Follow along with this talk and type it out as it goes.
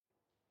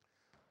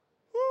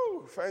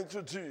Oh, thank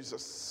you,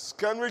 Jesus.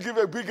 Can we give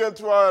a big hand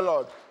to our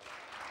Lord?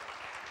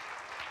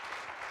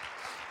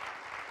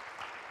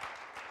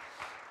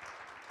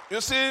 You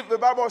see, the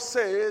Bible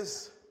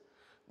says,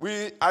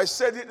 I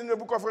said it in the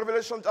book of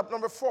Revelation, chapter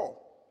number 4.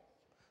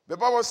 The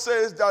Bible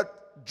says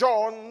that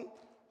John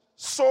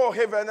saw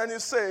heaven and he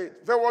said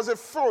there was a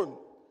throne.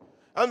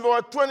 And there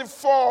were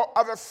 24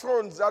 other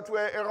thrones that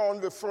were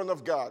around the throne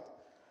of God.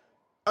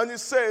 And he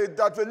said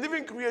that the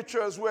living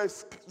creatures were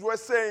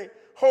saying,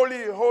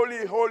 holy,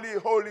 holy, holy,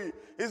 holy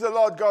is the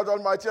Lord God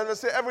Almighty. And they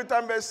say, every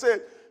time they say,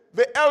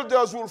 the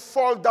elders will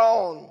fall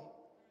down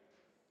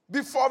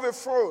before the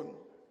throne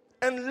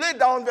and lay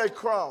down their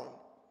crown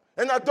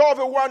and adore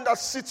the one that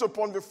sits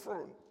upon the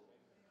throne.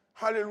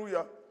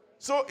 Hallelujah.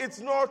 So it's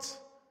not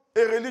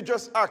a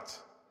religious act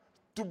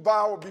to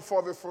bow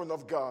before the throne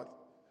of God.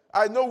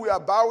 I know we are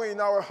bowing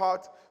in our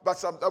heart, but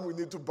sometimes we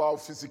need to bow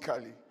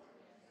physically.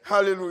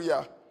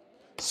 Hallelujah.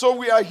 So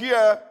we are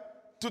here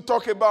to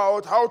talk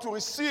about how to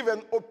receive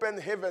an open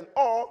heaven,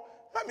 or,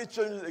 let me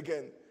change it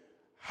again,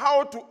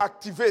 how to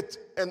activate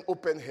an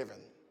open heaven.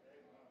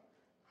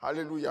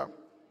 Hallelujah.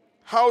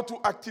 How to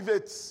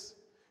activate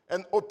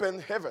an open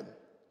heaven.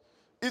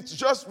 It's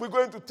just we're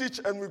going to teach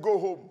and we go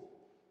home.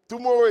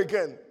 Tomorrow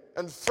again,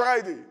 and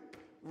Friday,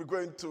 we're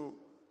going to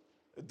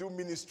do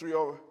ministry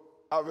of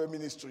other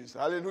ministries.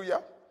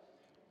 Hallelujah.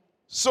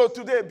 So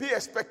today, be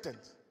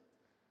expectant.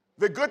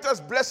 The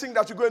greatest blessing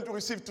that you're going to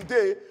receive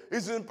today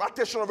is the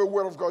impartation of the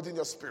word of God in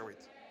your spirit.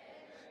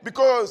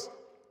 Because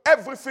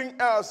everything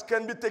else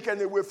can be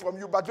taken away from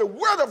you, but the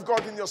word of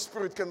God in your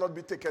spirit cannot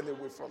be taken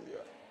away from you.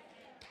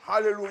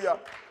 Hallelujah.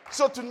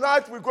 So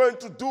tonight we're going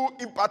to do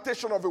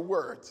impartation of the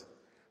word,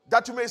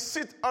 that you may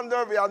sit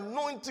under the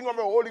anointing of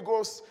the Holy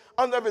Ghost,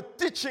 under the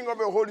teaching of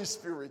the Holy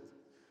Spirit.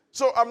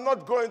 So I'm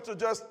not going to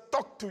just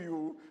talk to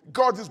you.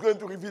 God is going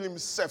to reveal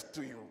himself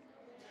to you.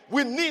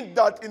 We need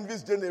that in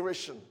this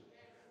generation.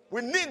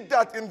 We need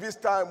that in this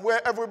time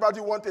where everybody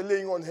wants a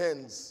laying on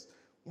hands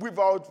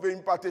without the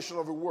impartation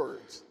of the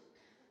word.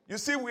 You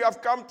see, we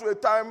have come to a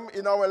time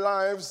in our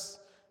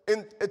lives,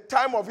 in a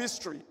time of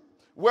history,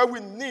 where we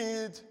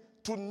need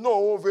to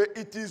know that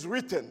it is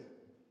written.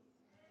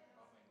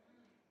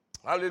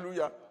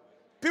 Hallelujah.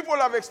 People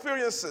have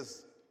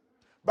experiences.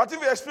 But if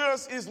the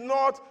experience is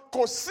not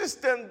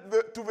consistent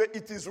to the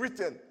it is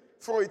written,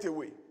 throw it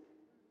away.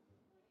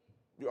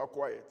 You are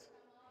quiet.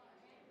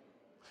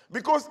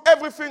 Because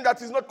everything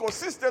that is not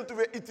consistent to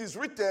the it is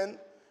written,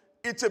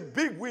 it's a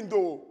big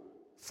window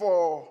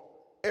for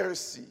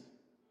heresy.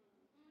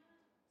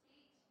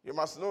 You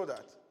must know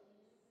that.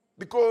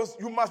 Because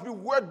you must be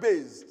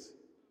word-based.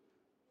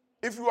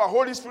 If you are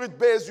Holy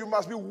Spirit-based, you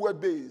must be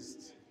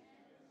word-based.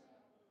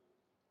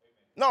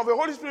 Now, the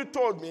Holy Spirit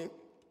told me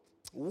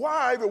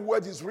why the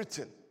word is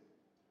written.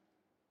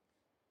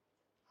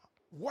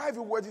 Why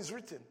the word is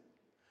written.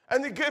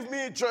 And he gave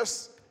me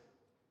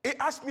he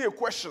asked me a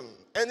question.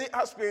 And he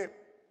asked me,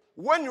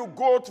 when you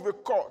go to the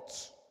court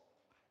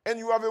and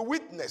you have a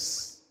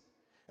witness,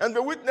 and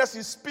the witness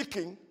is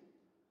speaking,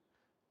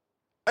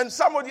 and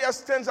somebody else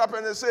stands up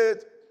and they said,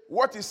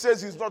 what he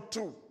says is not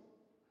true.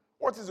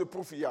 What is the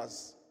proof he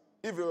has?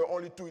 If there were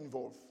only two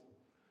involved.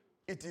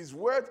 It is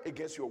word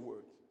against your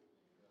word.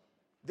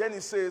 Then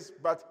he says,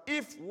 but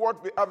if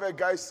what the other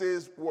guy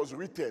says was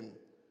written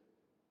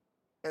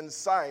and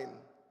signed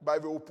by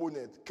the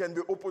opponent, can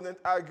the opponent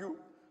argue?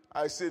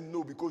 I said,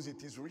 no, because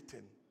it is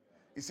written.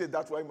 He said,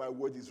 that's why my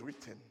word is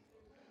written.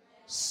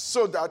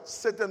 So that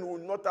Satan will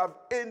not have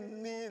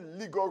any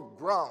legal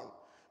ground.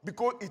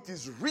 Because it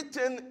is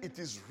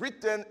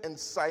written and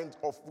signed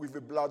off with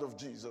the blood of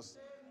Jesus.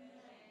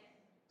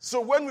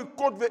 So when we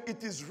quote the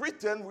it is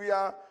written, we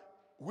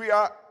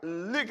are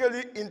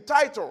legally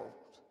entitled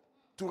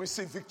to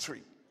receive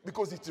victory.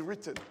 Because it is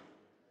written.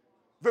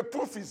 The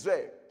proof is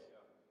there.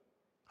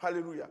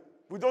 Hallelujah.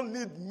 We don't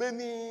need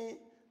many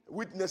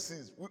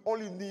witnesses. We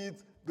only need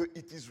the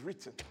it is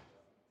written.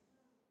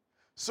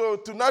 So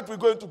tonight we're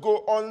going to go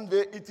on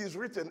the it is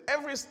written.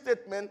 Every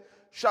statement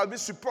shall be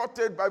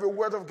supported by the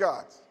word of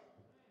God.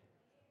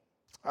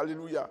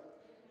 Hallelujah.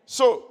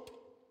 So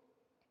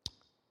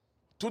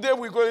today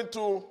we're going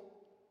to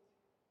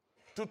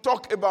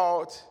talk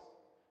about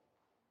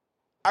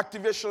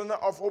activation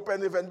of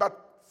open heaven.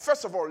 But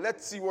first of all,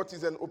 let's see what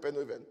is an open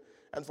heaven.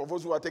 And for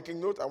those who are taking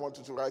note, I want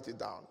you to write it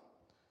down.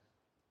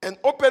 An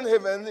open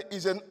heaven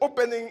is an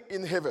opening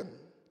in heaven.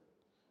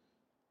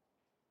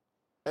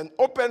 An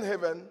open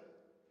heaven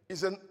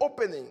is an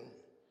opening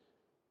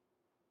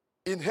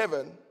in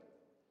heaven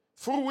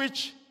through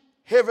which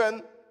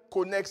heaven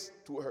connects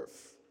to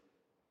earth.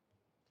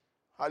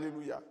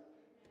 Hallelujah.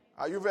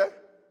 Are you there?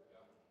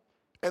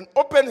 An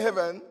open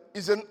heaven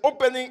is an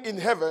opening in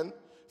heaven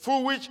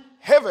through which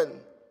heaven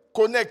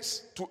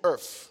connects to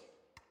earth.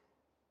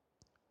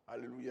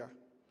 Hallelujah.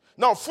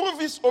 Now, through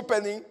this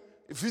opening,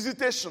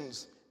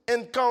 visitations,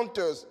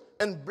 encounters,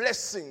 and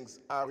blessings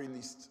are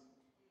released.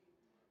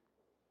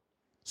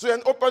 So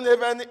an open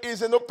heaven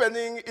is an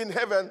opening in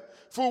heaven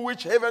through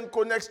which heaven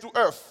connects to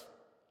earth.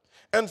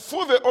 And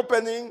through the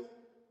opening,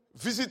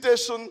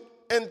 visitation,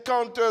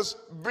 encounters,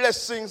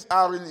 blessings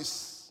are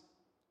released.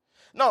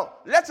 Now,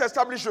 let's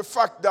establish the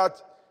fact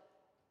that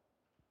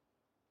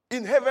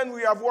in heaven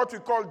we have what we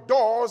call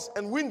doors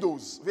and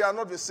windows. They are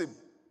not the same.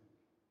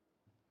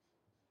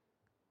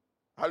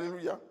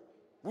 Hallelujah.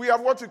 We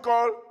have what we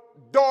call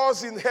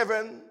doors in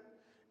heaven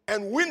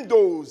and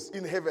windows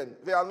in heaven.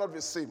 They are not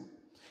the same.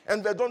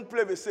 And they don't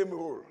play the same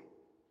role.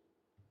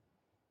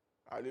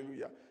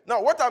 Hallelujah.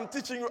 Now, what I'm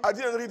teaching you, I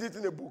didn't read it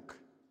in a book.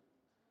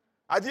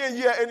 I didn't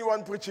hear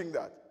anyone preaching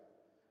that.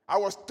 I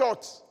was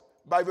taught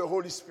by the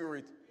Holy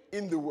Spirit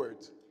in the Word.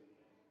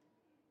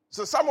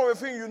 So some of the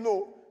things you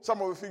know,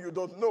 some of the things you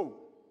don't know.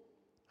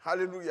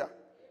 Hallelujah.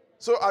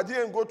 So I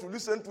didn't go to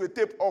listen to a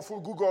tape or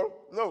through Google.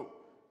 No.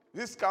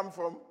 This comes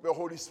from the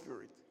Holy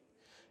Spirit.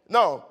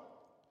 Now,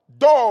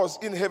 doors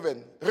in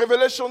heaven.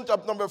 Revelation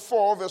chapter number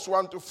 4, verse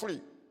 1 to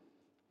 3.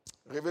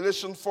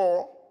 Revelation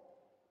 4,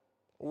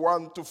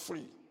 1 to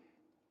 3.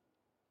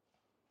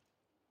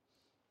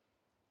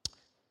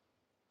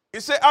 He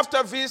said,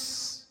 after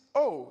this,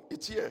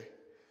 it's here.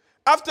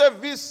 After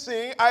this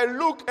thing, I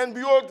look and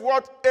behold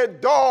what a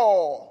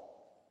door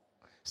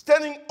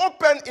standing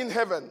open in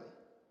heaven.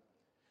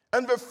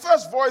 And the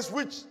first voice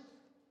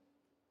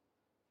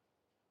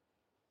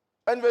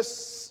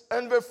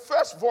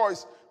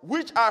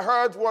which I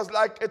heard was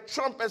like a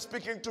trumpet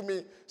speaking to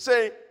me,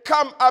 saying,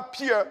 come up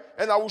here,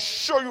 and I will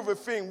show you the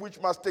thing which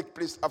must take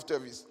place after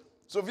this.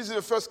 So this is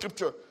the first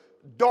scripture.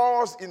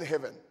 Doors in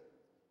heaven.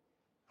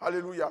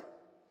 Hallelujah.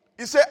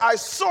 He said, I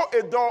saw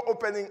a door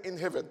opening in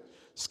heaven.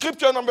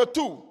 Scripture number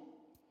 2.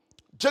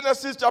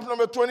 Genesis chapter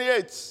number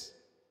 28.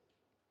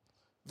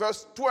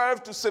 Verse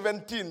 12 to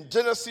 17.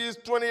 Genesis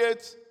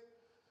 28,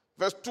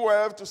 verse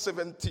 12 to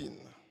 17.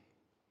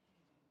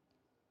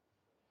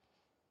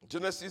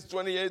 Genesis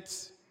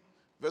 28,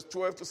 verse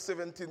 12 to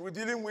 17. We're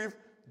dealing with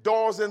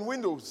doors and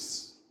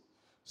windows.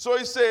 So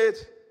he said,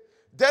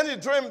 then he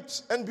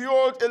dreamt, and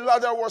behold, a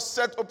ladder was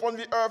set upon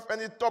the earth, and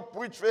it top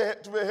reached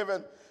to the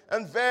heaven.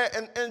 And there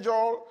an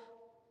angel,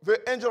 the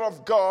angel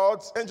of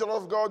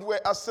God were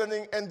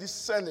ascending and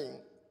descending.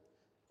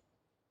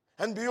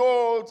 And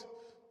behold,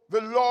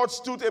 the Lord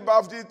stood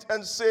above it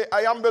and said,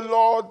 I am the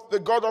Lord, the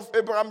God of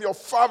Abraham, your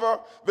father,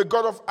 the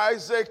God of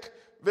Isaac.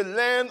 The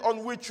land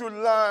on which you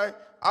lie,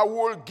 I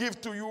will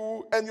give to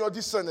you and your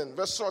descendant.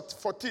 Verse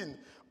 14.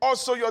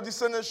 Also your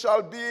descendants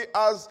shall be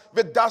as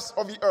the dust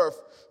of the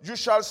earth. You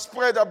shall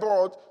spread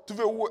abroad to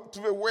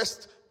the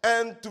west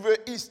and to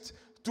the east,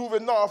 to the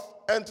north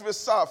and to the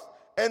south.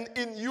 And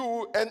in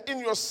you and in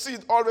your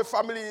seed all the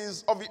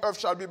families of the earth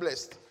shall be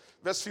blessed.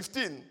 Verse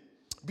 15.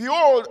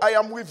 Behold, I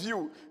am with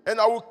you, and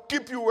I will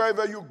keep you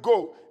wherever you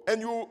go,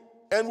 and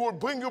will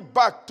bring you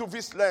back to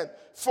this land.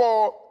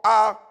 For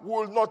I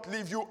will not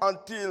leave you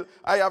until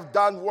I have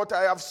done what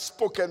I have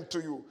spoken to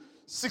you.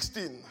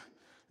 16.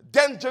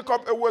 Then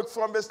Jacob awoke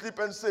from his sleep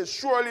and said,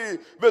 surely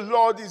the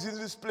Lord is in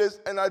this place,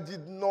 and I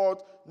did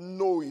not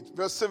know it.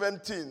 Verse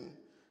 17.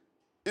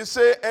 He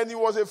said, and he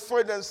was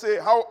afraid and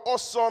said, how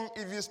awesome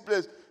is this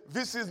place.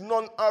 This is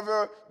none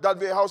other than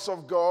the house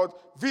of God.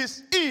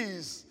 This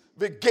is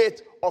the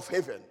gate of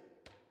heaven.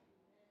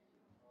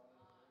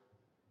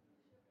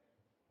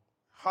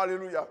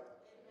 Hallelujah.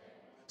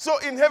 So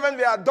in heaven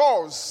there are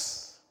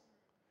doors.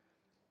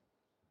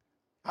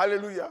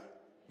 Hallelujah.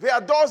 There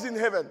are doors in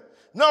heaven.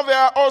 Now there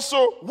are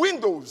also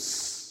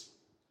windows.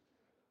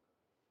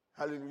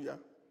 Hallelujah.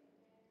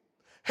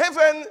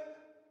 Heaven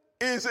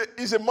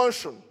is a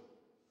mansion.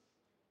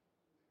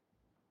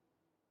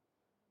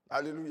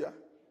 Hallelujah.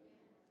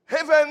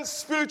 Heaven,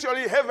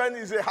 spiritually, heaven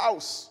is a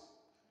house.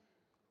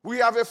 We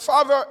have a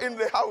Father in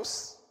the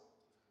house.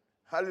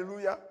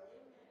 Hallelujah.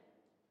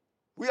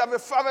 We have a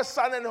Father,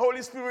 Son, and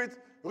Holy Spirit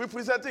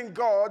representing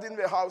God in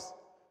the house.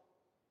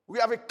 We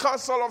have a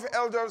council of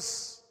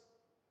elders.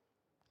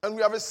 And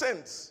we have a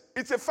saints.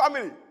 It's a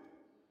family.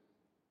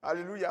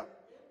 Hallelujah.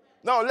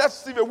 Now let's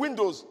see the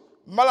windows.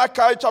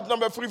 Malachi chapter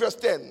number 3 verse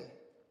 10.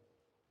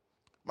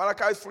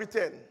 Malachi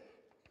 3:10.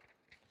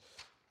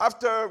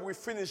 After we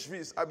finish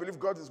this, I believe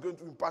God is going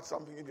to impart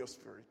something in your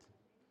spirit.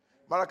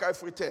 Malachi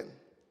 3:10.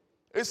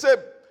 He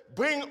said,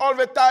 bring all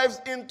the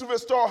tithes into the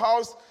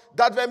storehouse,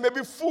 that there may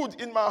be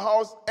food in my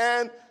house,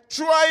 and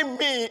try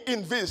me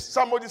in this.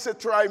 Somebody said,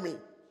 try me.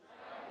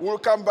 We'll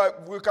come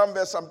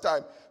there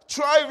sometime.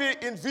 Try me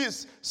in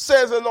this,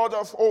 says the Lord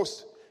of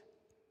hosts.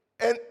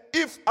 And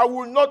if I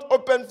will not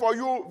open for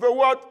you the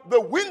what?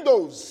 The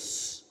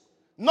windows,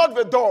 not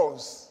the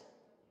doors.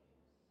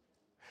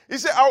 He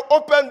said, I'll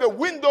open the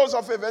windows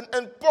of heaven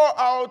and pour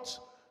out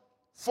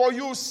for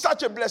you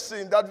such a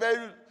blessing that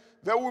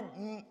there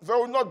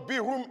will not be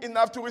room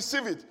enough to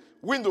receive it.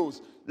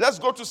 Windows. Let's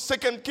go to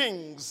 2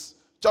 Kings,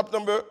 chapter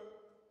number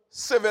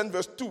 7,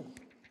 verse 2.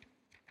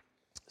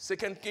 2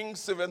 Kings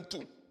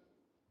 7:2.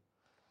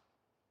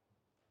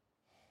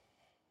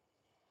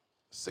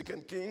 2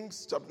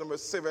 Kings, chapter number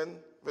 7,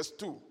 verse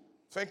 2.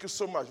 Thank you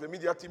so much. The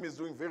media team is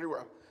doing very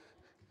well.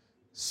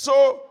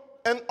 So,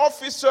 an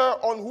officer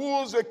on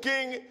whom the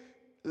king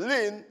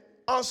leaned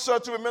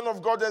answered to the man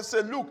of God and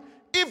said, look,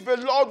 if the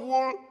Lord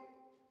will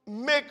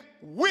make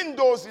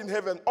windows in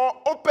heaven or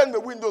open the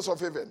windows of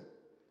heaven?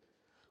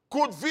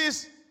 Could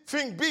this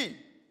thing be?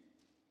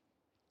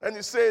 And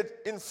he said,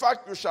 in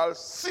fact, you shall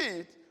see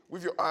it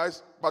with your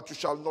eyes, but you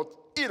shall not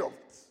eat of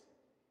it.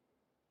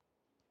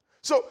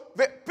 So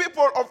the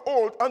people of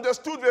old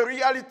understood the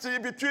reality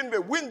between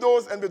the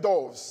windows and the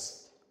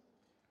doors.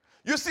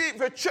 You see,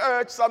 the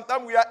church,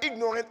 sometimes we are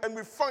ignorant and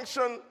we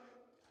function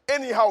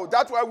anyhow.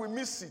 That's why we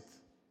miss it.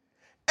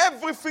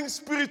 Everything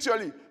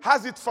spiritually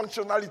has its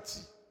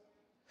functionality.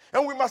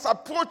 And we must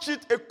approach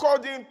it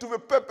according to the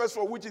purpose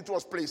for which it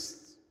was placed.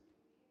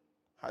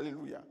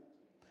 Hallelujah.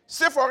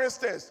 Say, for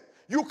instance,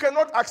 you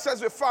cannot access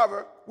the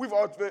Father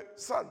without the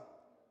Son.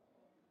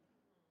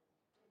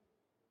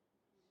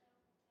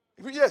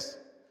 Yes.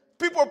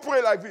 People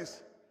pray like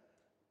this.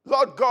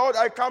 Lord God,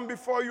 I come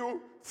before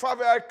you.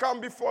 Father, I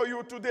come before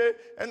you today,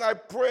 and I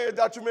pray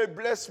that you may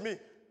bless me.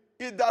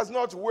 It does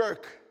not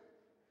work.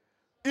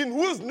 In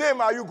whose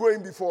name are you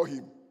going before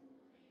him?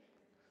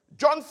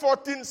 John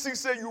 14:6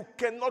 says, you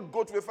cannot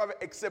go to the Father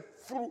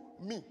except through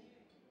me.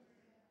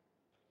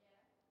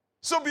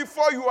 So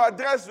before you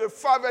address the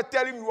Father,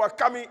 tell him you are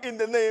coming in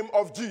the name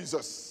of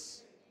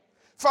Jesus.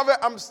 Father,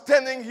 I'm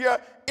standing here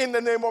in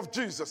the name of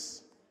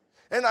Jesus.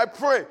 And I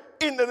pray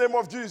in the name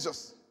of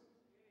Jesus.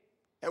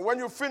 And when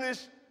you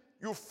finish,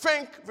 you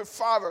thank the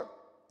Father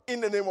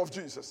in the name of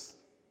Jesus.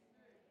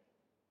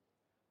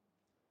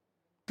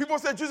 People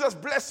say, Jesus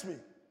bless me.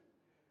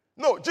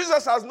 No,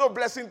 Jesus has no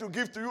blessing to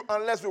give to you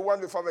unless the one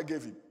the Father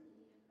gave him.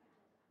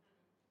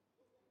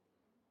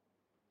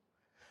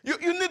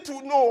 You need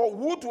to know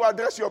who to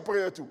address your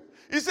prayer to.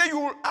 He said you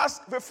will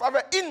ask the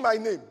Father in my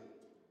name.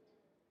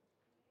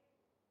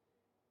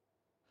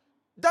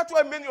 That's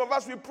why many of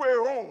us, we pray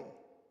wrong.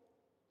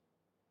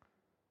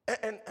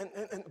 And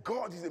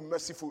God is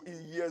merciful.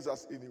 He hears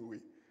us anyway.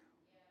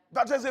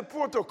 But there's a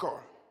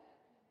protocol.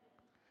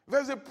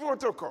 There's a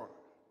protocol.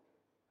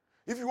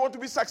 If you want to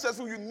be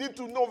successful, you need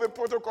to know the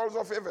protocols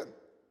of heaven.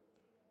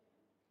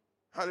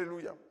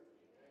 Hallelujah.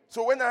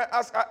 So when I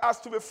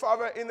ask to the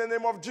Father in the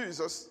name of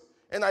Jesus,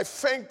 and I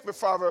thank the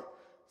Father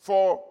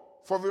for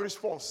the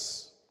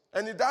response.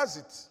 And he does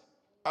it.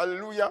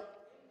 Hallelujah.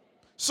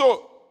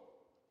 So,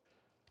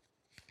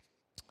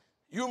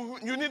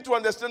 you need to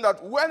understand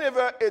that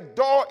whenever a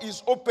door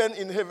is open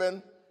in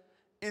heaven,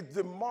 it's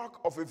the mark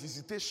of a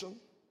visitation,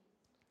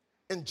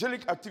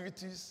 angelic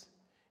activities,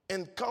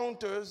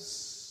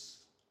 encounters,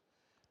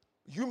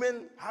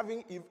 human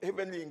having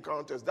heavenly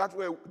encounters. That's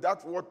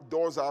what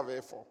doors are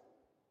there for.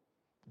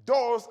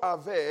 Doors are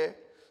there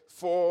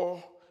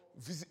for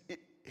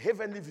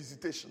heavenly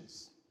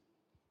visitations,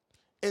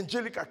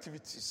 angelic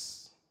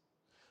activities,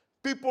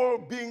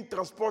 people being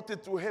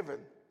transported to heaven.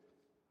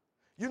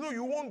 You know,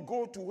 you won't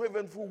go to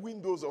heaven through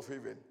windows of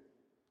heaven.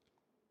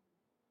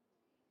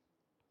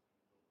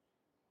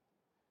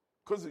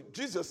 Because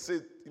Jesus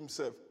said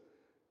himself,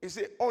 he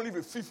said, only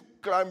the thief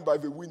climbed by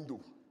the window.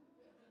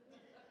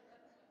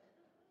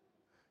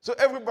 So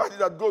everybody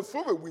that goes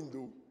through the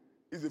window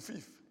is a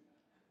thief.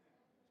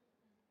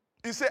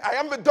 He said, I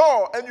am the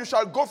door, and you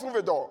shall go through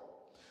the door.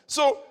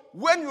 So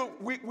when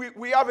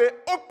we have an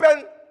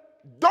open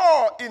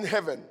door in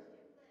heaven,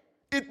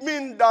 it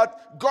means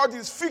that God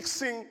is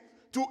fixing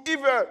to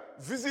either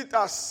visit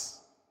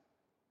us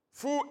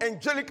through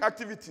angelic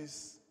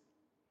activities.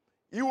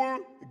 He will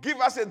give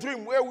us a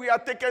dream where we are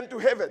taken to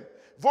heaven.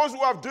 Those who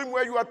have dream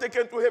where you are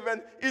taken to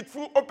heaven, it's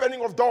through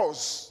opening of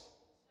doors.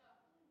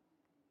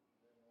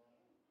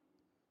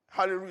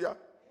 Hallelujah.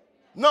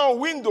 Now,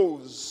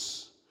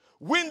 windows.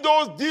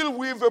 Windows deal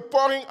with the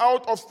pouring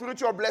out of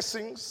spiritual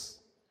blessings,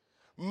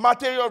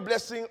 material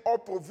blessing, or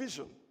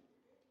provision.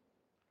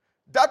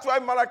 That's why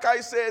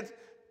Malachi said,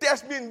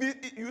 test me,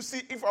 you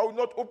see, if I will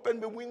not open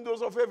the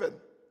windows of heaven.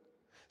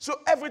 So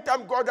every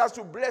time God has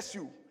to bless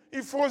you,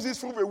 he throws it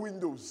through the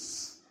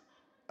windows.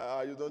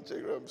 You don't check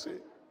what I'm saying?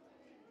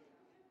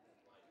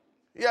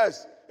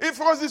 Yes, he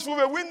throws it through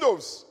the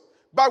windows.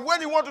 But when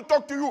he wants to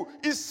talk to you,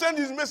 he sends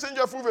his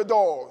messenger through the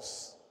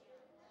doors.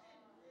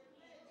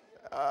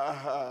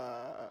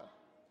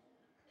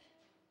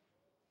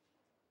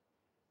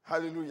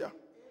 Hallelujah.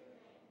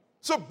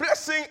 So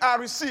blessings are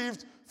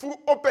received through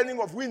opening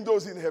of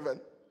windows in heaven.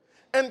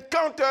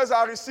 Encounters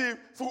are received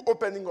through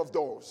opening of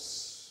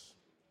doors.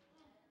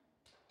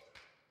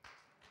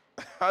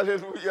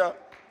 Hallelujah.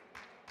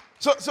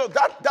 So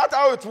that's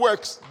how it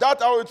works.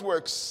 That's how it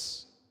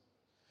works.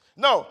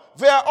 Now,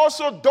 there are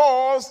also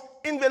doors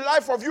in the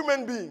life of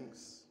human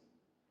beings.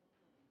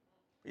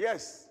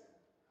 Yes.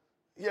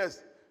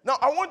 Yes. Now,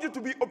 I want you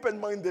to be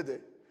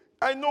open-minded.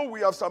 I know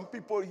we have some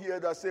people here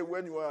that say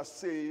when you are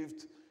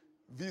saved,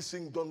 these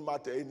things don't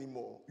matter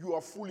anymore. You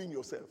are fooling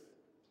yourself.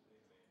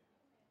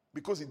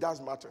 Because it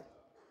does matter.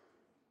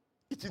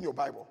 It's in your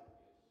Bible.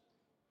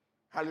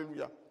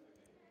 Hallelujah.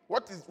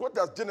 What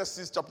does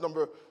Genesis chapter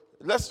number,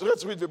 let's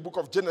read the book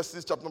of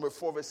Genesis chapter number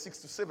 4, verse 6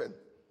 to 7.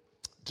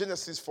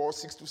 Genesis 4,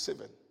 6 to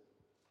 7.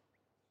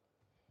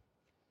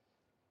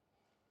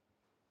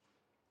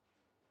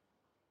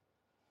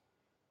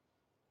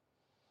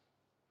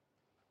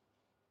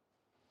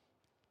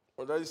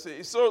 What does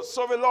he say? So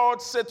the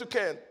Lord said to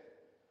Cain,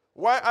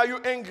 why are you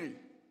angry?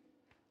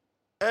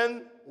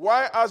 And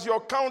why has your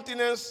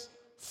countenance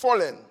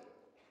fallen?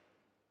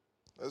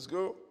 Let's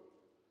go.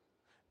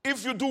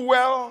 If you do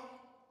well,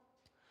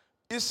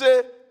 he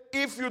said,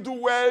 if you do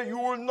well,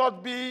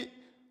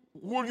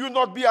 will you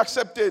not be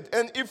accepted?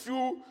 And if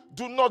you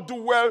do not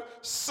do well,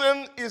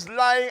 sin is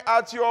lying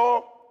at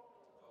your,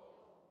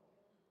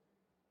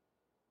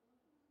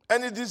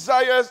 and the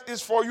desires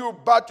is for you,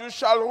 but you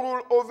shall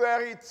rule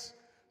over it.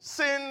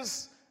 Sin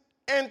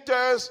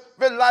enters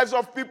the lives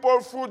of people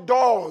through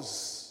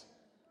doors.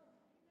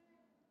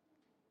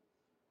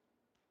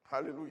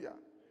 Hallelujah.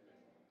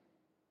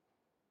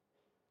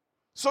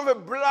 So the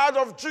blood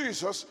of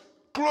Jesus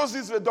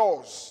closes the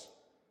doors.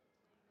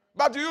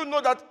 But do you know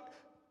that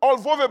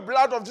although the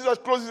blood of Jesus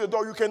closes the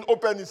door, you can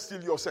open it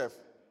still yourself?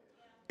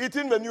 It's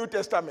in the New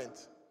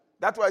Testament.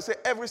 That's why I say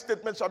every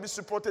statement shall be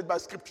supported by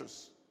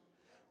scriptures.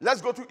 Let's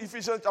go to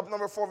Ephesians chapter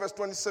number 4, verse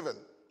 27.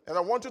 And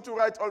I want you to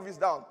write all this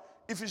down.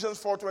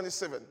 Ephesians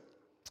 4:27.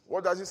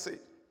 What does it say?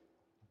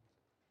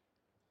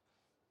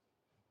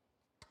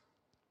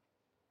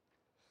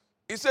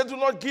 He said, do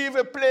not give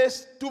a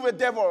place to the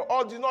devil,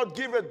 or do not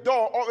give a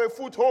door or a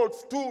foothold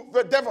to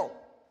the devil,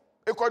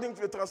 according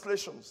to the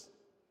translations.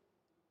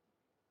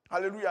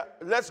 Hallelujah.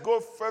 Let's go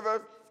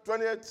further.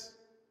 28.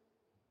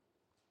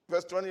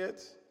 Verse 28.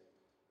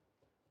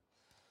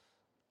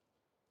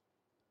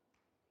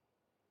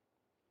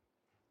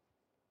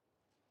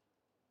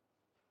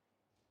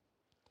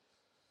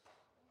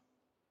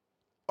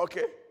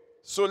 Okay.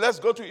 So let's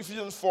go to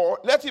Ephesians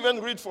 4. Let's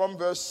even read from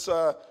verse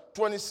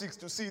 26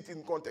 to see it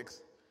in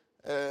context.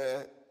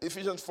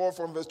 Ephesians 4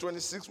 from verse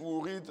 26,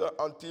 we'll read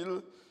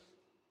until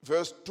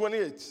verse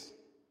 28.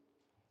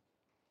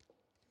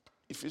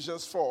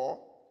 Ephesians 4,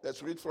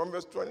 let's read from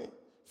verse 20,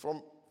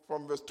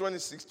 from verse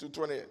 26 to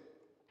 28.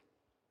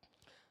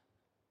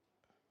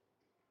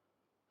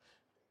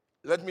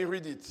 Let me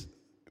read it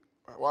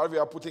while we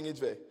are putting it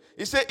there.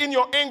 He said, in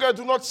your anger,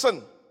 do not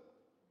sin.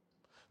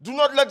 Do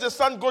not let the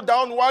sun go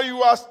down while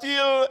you are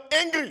still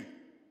angry.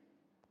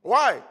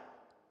 Why?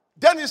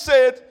 Then he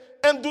said,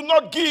 and do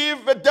not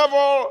give the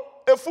devil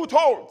a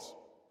foothold.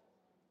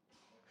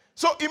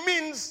 So it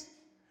means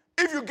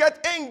if you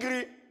get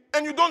angry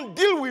and you don't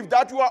deal with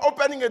that, you are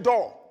opening a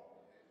door.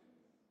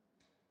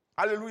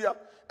 Hallelujah.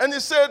 And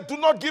he said, do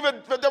not give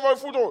the devil a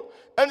foothold.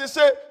 And he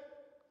said,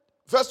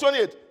 verse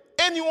 28,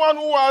 anyone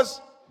who has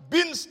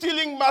been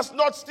stealing must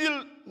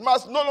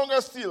no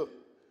longer steal.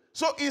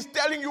 So he's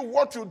telling you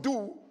what to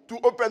do to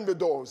open the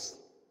doors.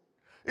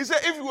 He said,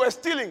 if you were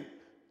stealing,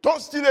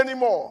 don't steal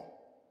anymore,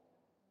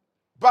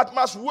 but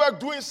must work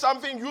doing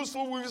something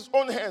useful with his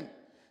own hand,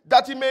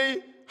 that he may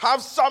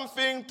have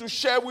something to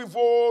share with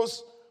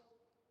those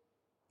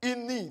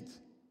in need.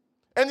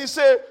 And he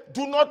said,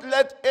 do not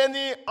let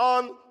any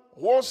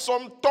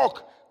unwholesome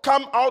talk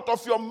come out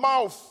of your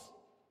mouth.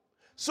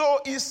 So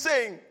he's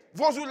saying,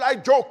 those who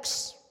like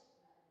jokes.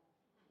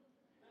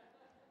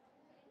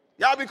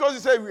 Yeah, because he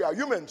said we are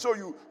human. So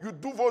you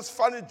do those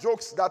funny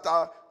jokes that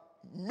are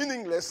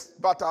meaningless,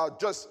 but are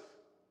just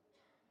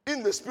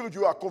in the spirit,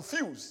 you are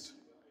confused.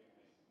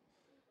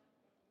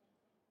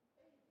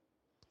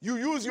 You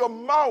use your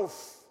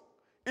mouth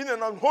in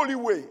an unholy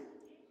way.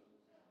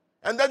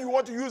 And then you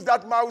want to use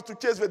that mouth to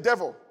chase the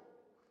devil.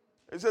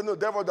 He said, no,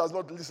 devil does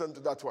not listen to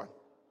that one.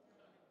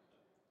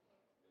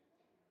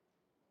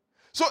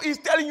 So he's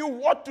telling you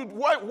what to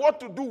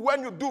do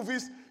when you do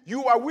this.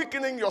 You are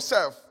weakening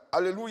yourself.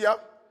 Hallelujah.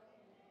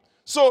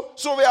 So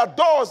there are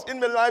doors in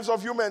the lives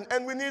of humans,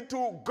 and we need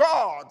to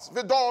guard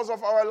the doors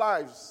of our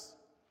lives.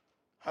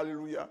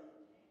 Hallelujah.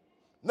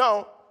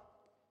 Now,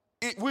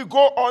 we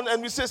go on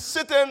and we say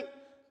Satan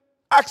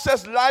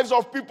access lives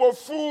of people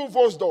through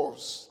those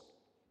doors.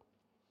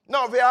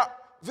 Now, there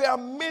are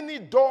many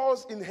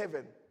doors in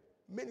heaven.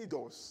 Many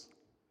doors.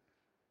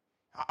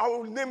 I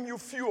will name you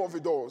few of the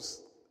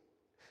doors.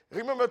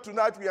 Remember,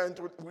 tonight we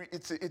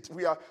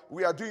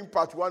are doing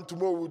part 1.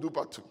 Tomorrow we'll do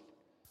part 2.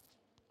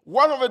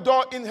 One of the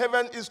doors in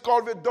heaven is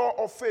called the door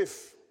of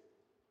faith.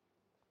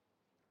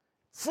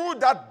 Through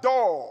that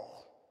door,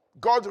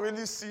 God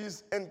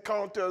releases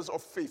encounters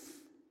of faith.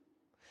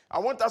 I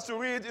want us to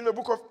read in the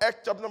book of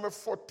Acts, chapter number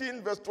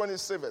 14, verse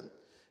 27.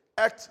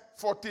 Acts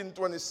 14,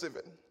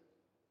 27.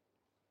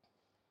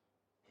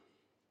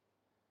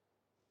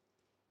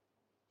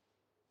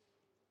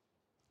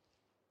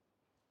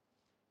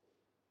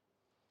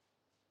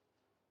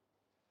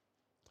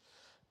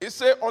 It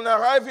says, on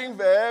arriving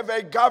there,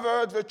 they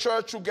gathered the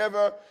church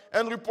together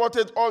and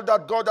reported all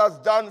that God has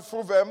done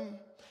through them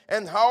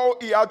and how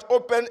he had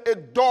opened a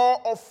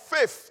door of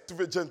faith to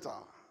the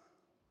Gentile.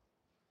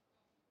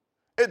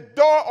 A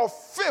door of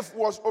faith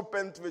was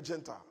opened to the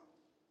Gentile.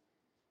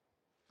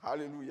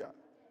 Hallelujah.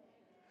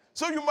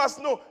 So you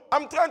must know,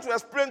 I'm trying to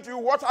explain to you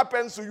what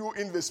happens to you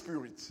in the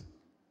spirit.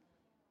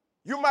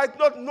 You might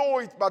not know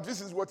it, but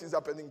this is what is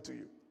happening to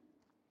you.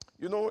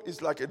 You know,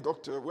 it's like a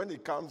doctor. When he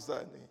comes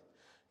and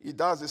he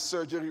does a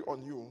surgery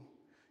on you,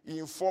 he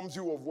informs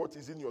you of what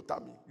is in your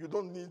tummy.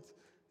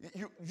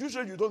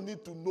 Usually you don't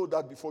need to know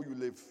that before you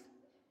leave.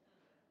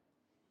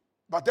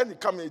 But then he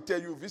come and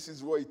tell you this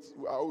is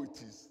how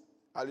it is.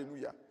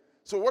 Hallelujah.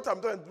 So what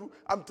I'm trying to do,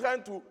 I'm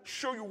trying to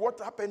show you what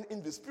happened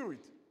in the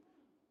spirit.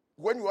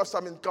 When you have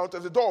some encounter,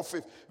 the door of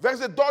faith. There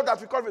is a door that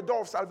we call the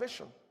door of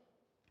salvation.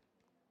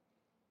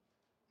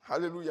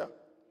 Hallelujah.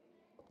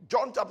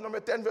 John chapter number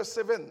 10, verse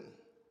 7.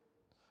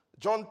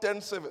 John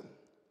 10, 7.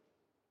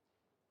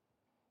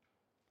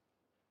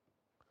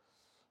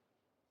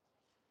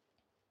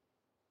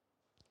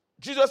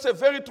 Jesus said,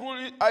 very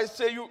truly, I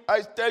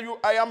tell you,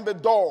 I am the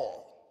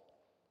door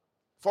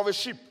for the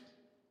sheep.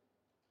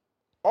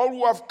 All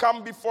who have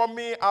come before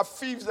me are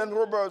thieves and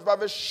robbers, but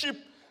the sheep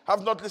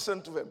have not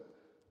listened to them.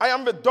 I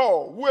am the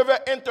door. Whoever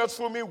enters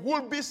through me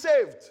will be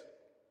saved.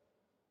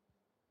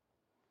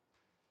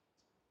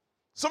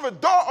 So the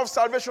door of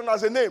salvation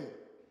has a name.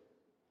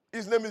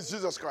 His name is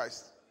Jesus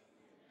Christ.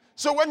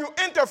 So when you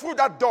enter through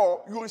that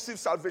door, you receive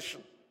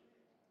salvation.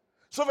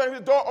 So there is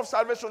a door of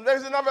salvation. There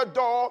is another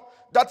door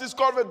that is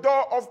called the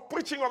door of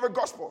preaching of the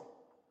gospel.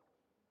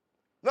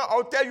 Now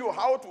I'll tell you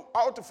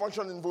how to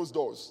function in those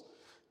doors.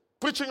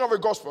 Preaching of the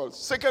gospel.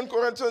 2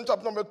 Corinthians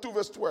chapter number 2,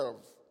 verse 12.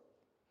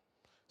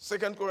 2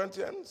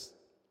 Corinthians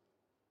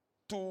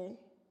 2,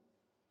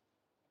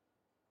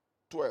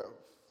 12.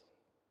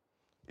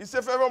 He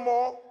said,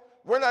 furthermore,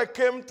 when I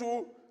came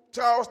to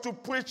Charles to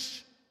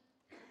preach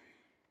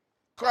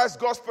Christ's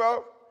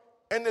gospel,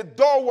 and the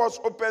door was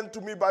opened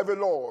to me by the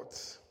Lord.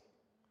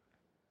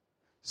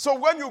 So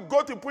when you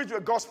go to preach the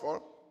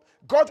gospel,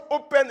 God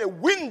opened a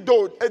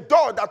window, a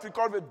door that we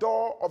call the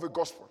door of the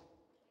gospel.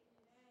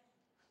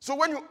 So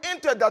when you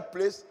enter that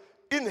place,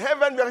 in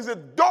heaven there is a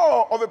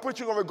door of the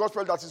preaching of the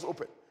gospel that is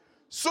open.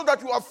 So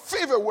that you have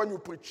favor when you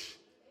preach.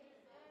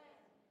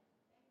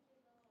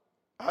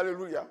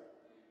 Hallelujah.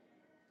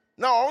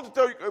 Now I want to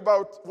tell you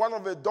about one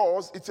of the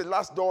doors. It's the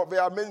last door.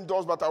 There are many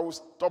doors, but I will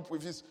stop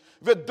with this.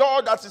 The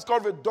door that is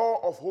called the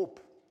door of hope.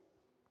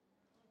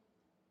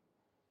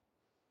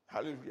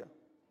 Hallelujah.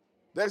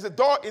 There's a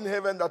door in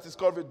heaven that is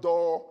called the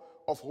door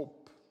of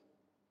hope.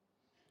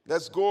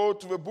 Let's go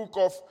to the book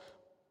of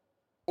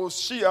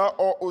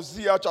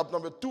Hosea chapter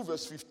number 2,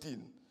 verse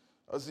 15.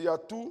 Hosea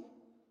 2,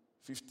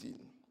 15.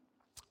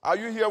 Are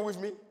you here with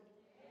me?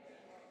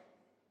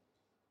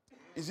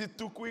 Is it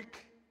too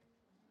quick?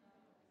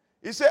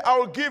 He said, I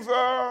will give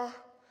her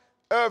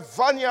a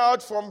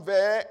vineyard from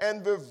there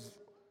and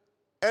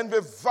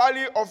the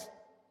valley of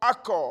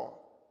Achor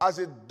as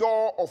a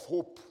door of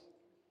hope.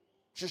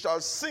 She shall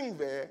sing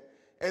there,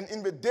 and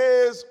in the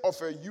days of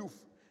her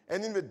youth,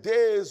 and in the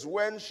days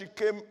when she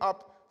came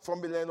up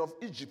from the land of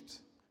Egypt,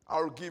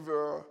 I will give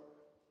her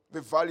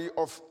the valley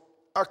of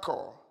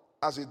Achor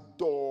as a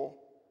door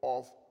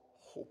of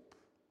hope.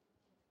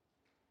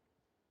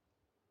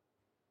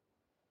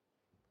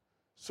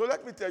 So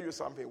let me tell you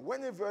something.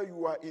 Whenever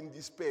you are in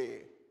despair,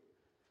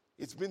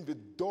 it means the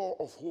door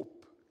of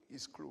hope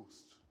is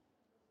closed.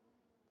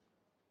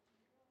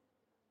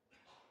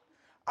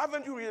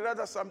 Haven't you realized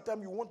that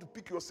sometimes you want to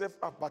pick yourself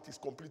up, but it's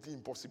completely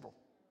impossible?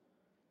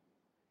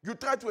 You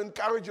try to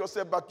encourage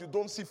yourself, but you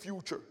don't see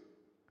future.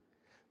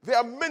 There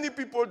are many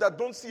people that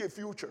don't see a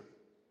future.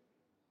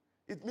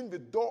 It means the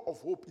door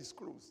of hope is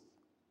closed.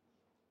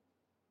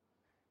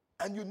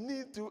 And you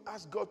need to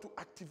ask God to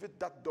activate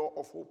that door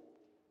of hope.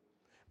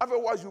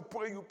 Otherwise, you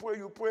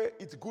pray.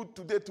 It's good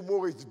today,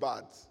 tomorrow it's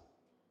bad.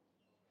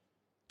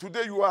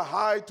 Today you are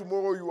high,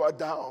 tomorrow you are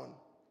down.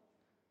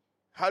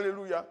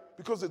 Hallelujah.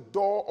 Because the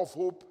door of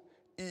hope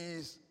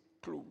is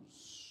closed.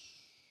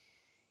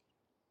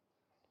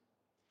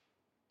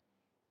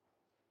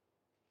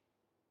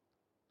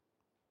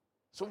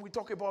 So we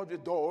talk about the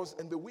doors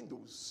and the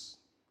windows.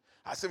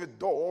 I say the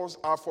doors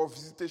are for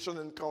visitation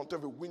and encounter.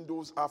 The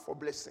windows are for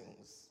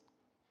blessings.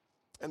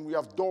 And we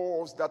have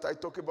doors that I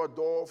talk about: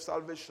 door of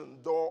salvation,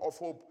 door of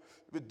hope,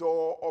 the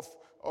door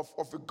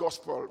of the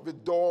gospel, the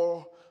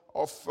door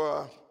of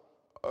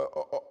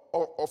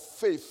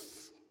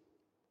faith.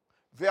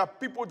 There are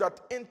people that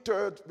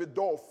entered the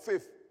door of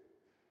faith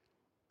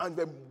and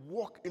they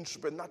walk in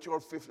supernatural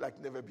faith like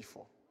never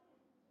before.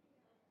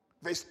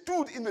 They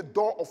stood in the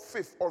door of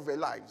faith all their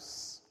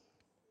lives.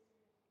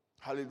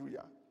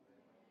 Hallelujah.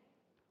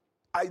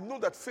 I know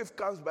that faith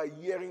comes by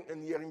hearing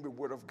and hearing the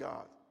word of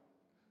God.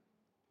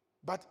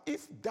 But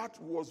if that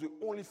was the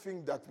only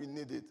thing that we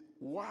needed,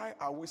 why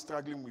are we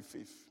struggling with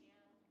faith?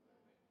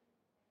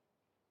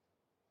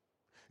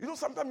 You know,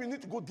 sometimes you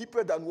need to go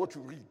deeper than what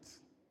you read.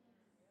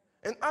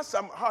 And ask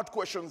some hard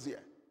questions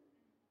here.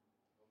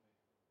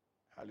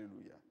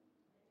 Hallelujah.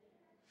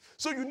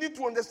 So you need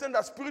to understand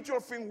that spiritual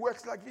thing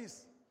works like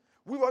this.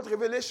 Without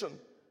revelation,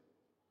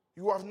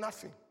 you have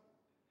nothing.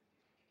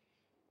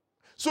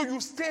 So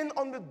you stand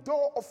on the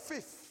door of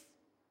faith.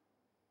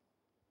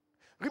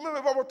 Remember,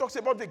 the Bible talks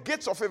about the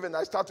gates of heaven.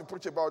 I start to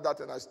preach about that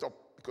and I stop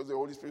because the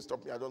Holy Spirit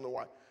stopped me. I don't know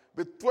why.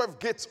 The 12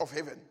 gates of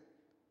heaven.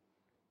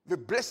 The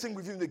blessing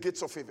within the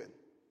gates of heaven.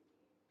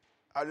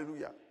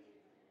 Hallelujah.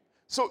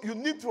 So you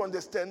need to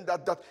understand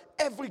that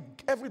every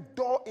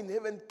door in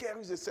heaven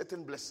carries a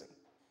certain blessing.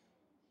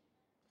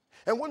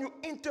 And when you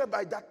enter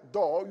by that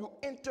door, you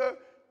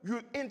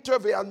enter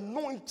the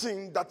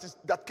anointing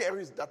that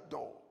carries that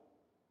door.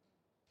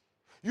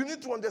 You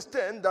need to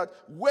understand that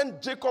when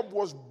Jacob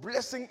was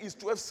blessing his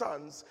 12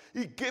 sons,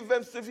 he gave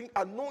them something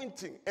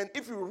anointing. And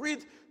if you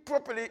read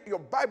properly your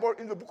Bible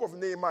in the book of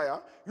Nehemiah,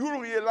 you will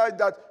realize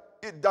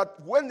that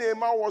when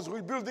Nehemiah was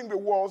rebuilding the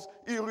walls,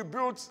 he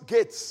rebuilt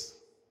gates.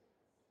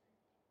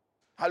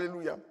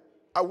 Hallelujah.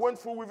 I went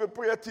through with a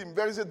prayer team.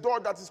 There is a door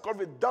that is called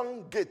the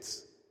dung gate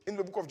in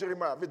the book of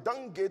Jeremiah. The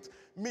dung gate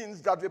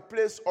means that the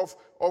place of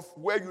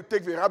where you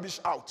take the rubbish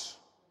out.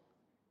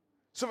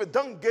 So the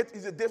dung gate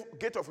is a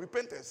gate of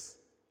repentance.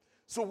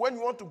 So when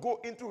you want to go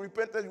into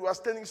repentance, you are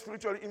standing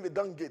spiritually in the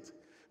dung gate.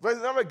 There is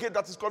another gate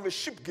that is called the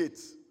sheep gate.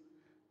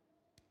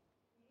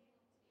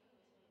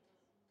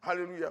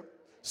 Hallelujah.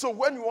 So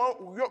when you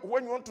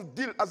want to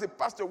deal as a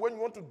pastor, when you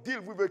want to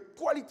deal with the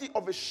quality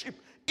of a sheep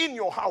in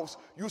your house,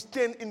 you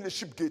stand in the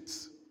sheep gate.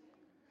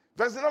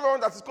 There's another one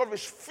that is called the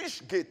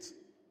fish gate.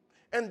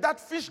 And that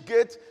fish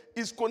gate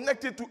is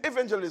connected to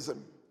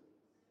evangelism.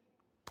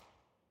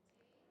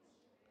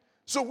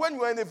 So when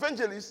you are an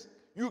evangelist,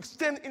 you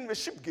stand in the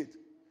sheep gate.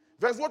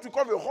 There's what we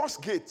call the horse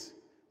gate,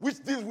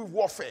 which deals with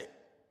warfare.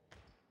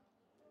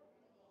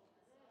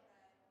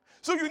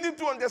 So you need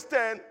to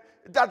understand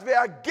that there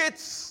are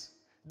gates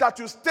that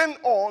you stand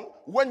on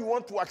when you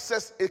want to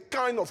access a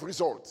kind of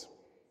result.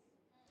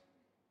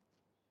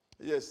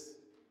 Yes.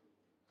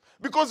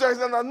 Because there is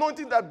an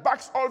anointing that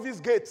backs all these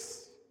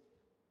gates.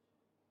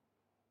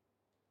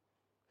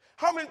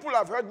 How many people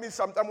have heard me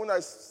sometimes when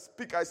I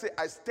speak, I say,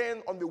 I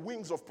stand on the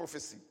wings of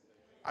prophecy.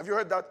 Have you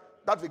heard that?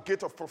 That's the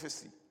gate of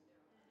prophecy.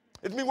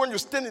 It means when you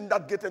stand in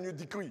that gate and you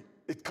decree,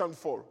 it can't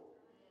fall.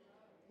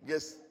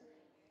 Yes.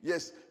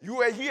 Yes. You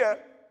were here,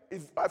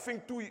 I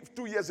think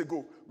 2 years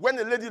ago, when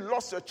a lady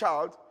lost her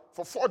child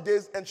for 4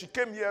 days and she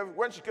came here.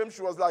 When she came,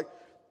 she was like,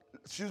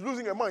 she's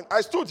losing her mind.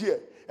 I stood here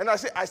and I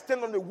said, I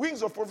stand on the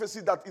wings of prophecy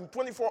that in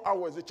 24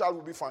 hours the child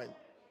will be fine.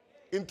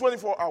 In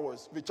 24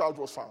 hours, the child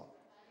was found.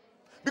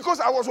 Because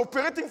I was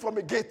operating from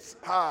a gate.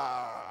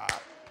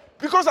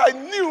 Because I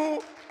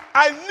knew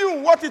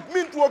what it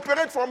meant to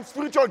operate from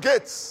spiritual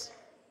gates.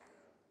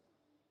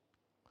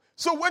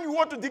 So when you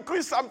want to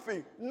decrease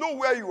something, know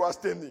where you are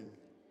standing.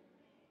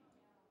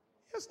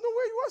 Yes, know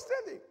where you are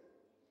standing.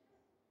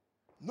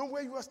 Know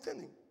where you are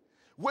standing.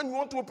 When you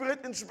want to operate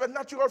in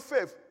supernatural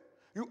faith,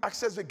 you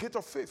access the gate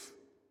of faith.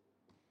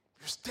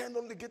 You stand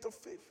on the gate of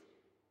faith.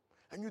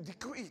 And you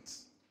decree it.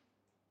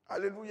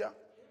 Hallelujah.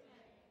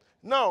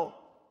 Now,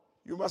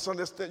 you must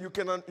understand,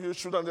 you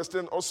should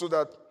understand also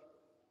that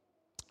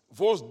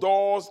those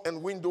doors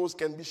and windows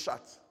can be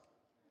shut.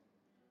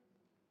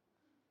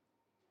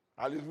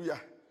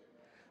 Hallelujah.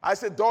 I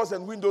said doors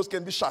and windows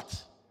can be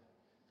shut.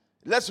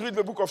 Let's read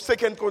the book of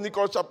 2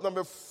 Chronicles, chapter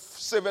number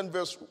 7,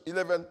 verse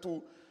 11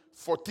 to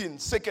 14.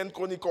 2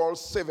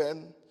 Chronicles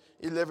 7,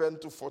 11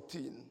 to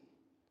 14.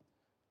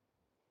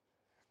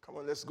 Come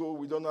on, let's go.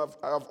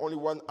 I have only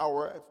 1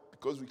 hour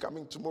because we're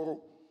coming tomorrow.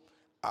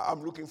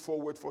 I'm looking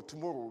forward for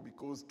tomorrow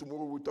because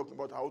tomorrow we're talking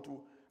about how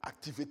to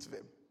activate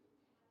them.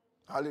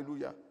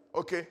 Hallelujah.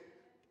 Okay.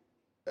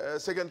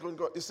 2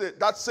 Chronicles,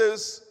 that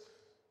says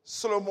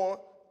Solomon.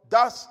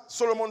 Thus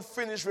Solomon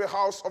finished the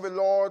house of the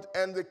Lord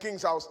and the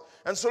king's house.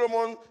 And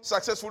Solomon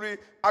successfully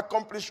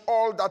accomplished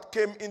all that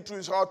came into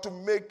his heart to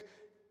make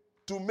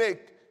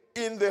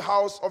in the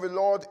house of the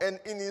Lord and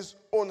in his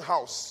own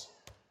house.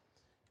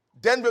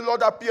 Then the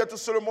Lord appeared to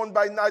Solomon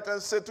by night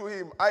and said to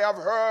him, I have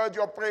heard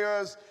your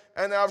prayers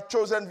and I have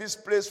chosen this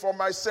place for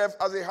myself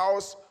as a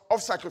house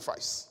of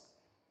sacrifice.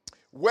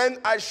 When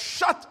I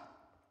shut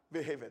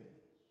the heaven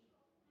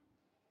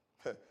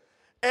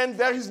and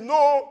there is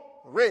no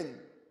rain,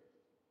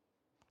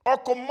 or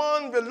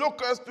command the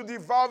locusts to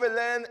devour the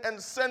land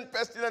and send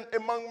pestilence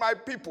among my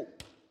people.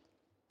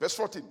 Verse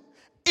 14.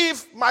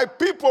 If my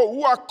people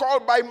who are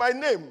called by my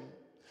name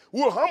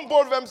will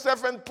humble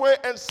themselves and pray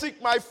and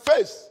seek my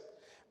face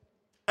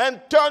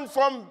and turn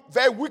from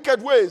their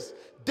wicked ways,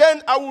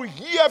 then I will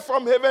hear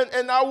from heaven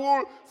and I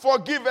will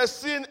forgive their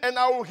sin and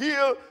I will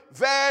heal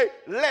their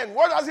land.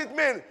 What does it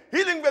mean?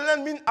 Healing the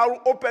land means I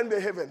will open the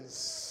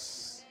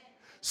heavens.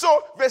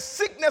 So the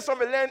sickness of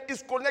the land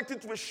is connected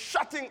to the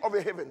shutting of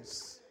the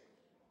heavens.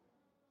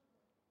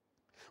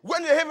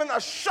 When the heaven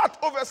are shut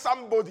over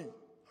somebody,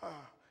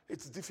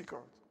 it's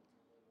difficult.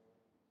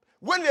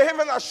 When the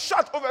heaven are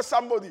shut over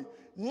somebody,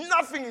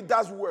 nothing he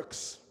does work.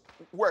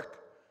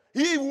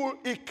 He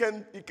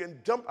can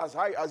jump as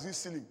high as his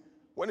ceiling.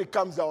 When it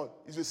comes down,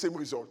 it's the same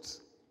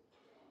results.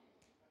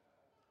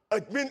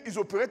 It means he's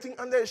operating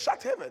under a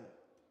shut heaven.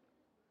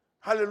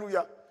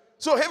 Hallelujah.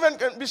 So heaven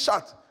can be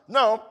shut.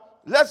 Now,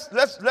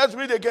 let's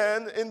read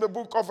again in the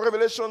book of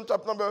Revelation,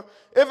 chapter number.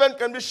 Heaven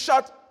can be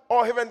shut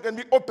or heaven can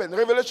be open.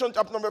 Revelation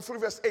chapter number 3,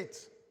 verse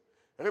 8.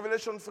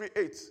 Revelation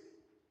 3:8.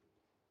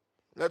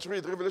 Let's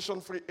read Revelation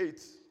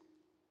 3:8.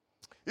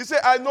 He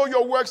said, I know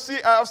your works.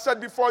 See, I have set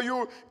before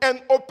you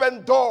an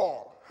open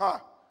door.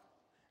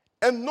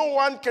 And no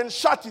one can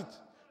shut it.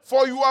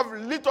 For you have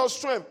little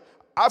strength.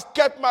 I've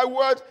kept my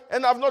word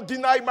and have not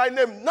denied my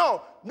name.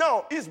 Now,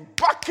 he's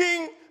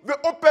backing the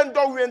open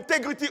door with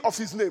integrity of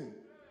his name.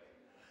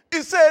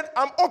 He said,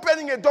 I'm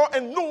opening a door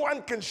and no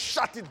one can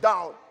shut it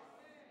down.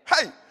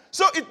 Hey,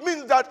 so it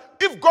means that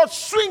if God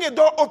swing a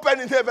door open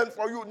in heaven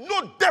for you,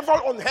 no devil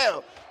on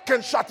hell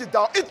can shut it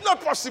down. It's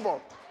not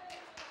possible.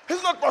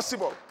 It's not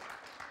possible.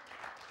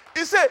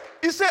 He said,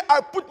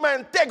 I put my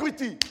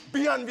integrity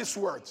behind this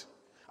word.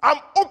 I'm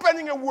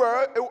opening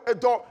a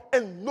door,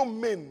 and no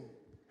man.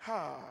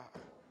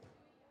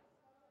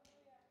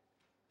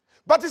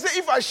 But he said,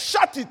 if I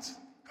shut it,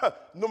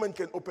 no man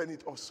can open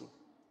it also.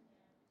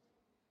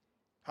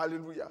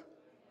 Hallelujah.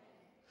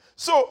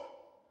 So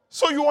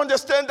you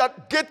understand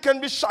that gate can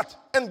be shut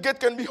and gate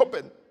can be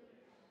opened.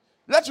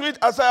 Let's read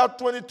Isaiah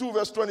 22,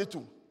 verse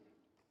 22.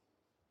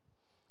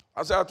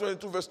 Isaiah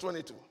 22, verse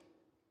 22.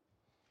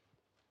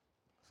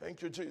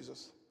 Thank you,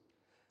 Jesus.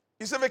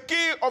 He said, the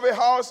key of the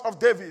house of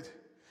David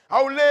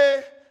I will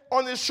lay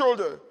on his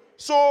shoulder,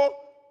 so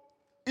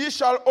he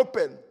shall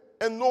open,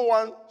 and no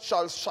one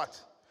shall shut.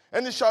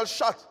 And he shall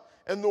shut,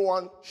 and no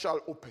one shall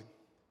open.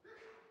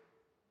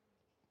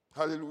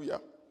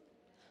 Hallelujah.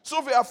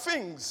 So there are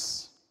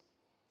things.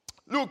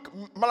 Look,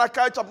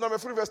 Malachi chapter number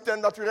 3, verse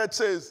 10 that we read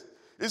says,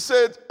 he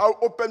said, I'll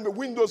open the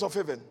windows of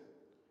heaven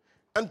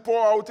and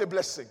pour out a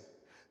blessing.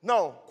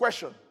 Now,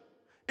 question.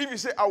 If you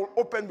say, I will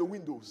open the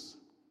windows,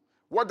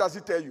 what does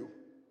it tell you?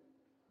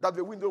 That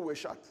the window will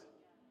shut.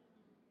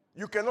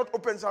 You cannot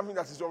open something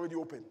that is already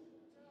open.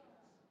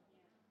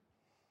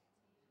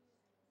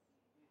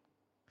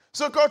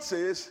 So God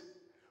says,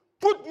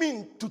 put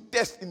me to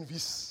test in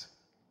this.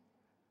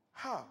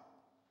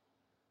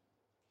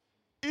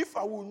 If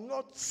I will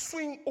not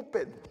swing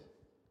open,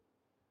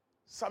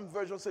 some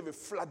versions say the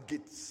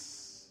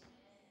floodgates.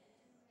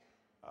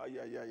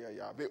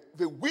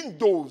 The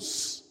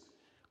windows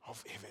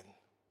of heaven.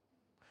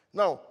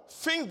 Now,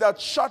 things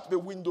that shut the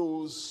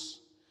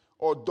windows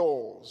or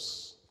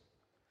doors.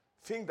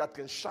 Thing that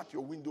can shut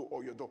your window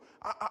or your door.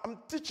 I'm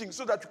teaching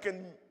so that you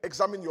can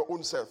examine your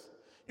own self.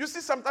 You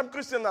see, sometimes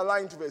Christians are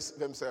lying to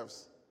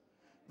themselves.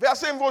 They are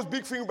saying those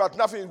big things, but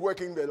nothing is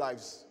working in their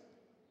lives.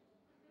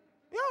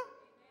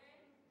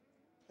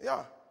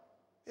 Yeah.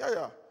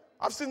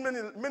 I've seen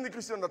many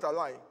Christians that are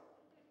lying.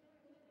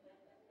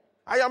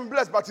 I am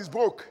blessed, but he's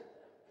broke.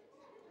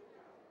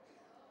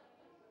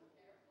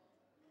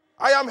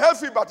 I am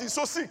healthy, but he's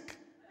so sick.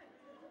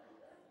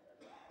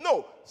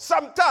 No,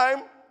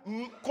 sometimes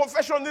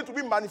confession needs to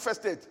be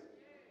manifested.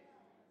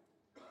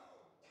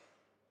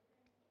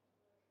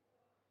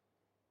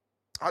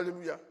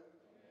 Hallelujah.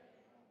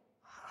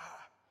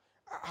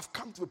 I've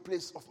come to a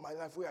place of my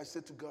life where I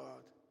said to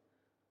God,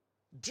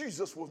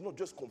 Jesus was not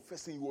just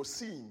confessing, he was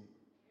seeing.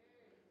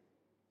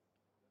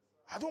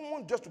 I don't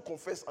want just to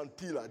confess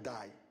until I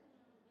die.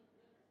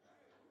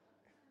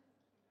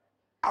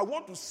 I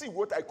want to see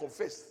what I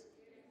confess.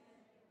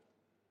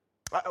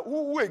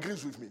 Who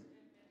agrees with me?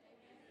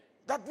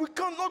 That we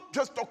cannot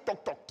just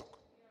talk.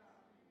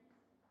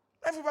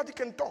 Everybody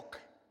can talk.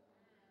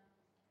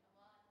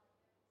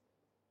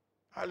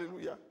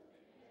 Hallelujah.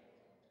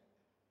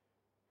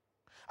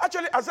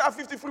 Actually, Isaiah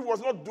 53 was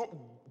not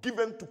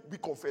given to be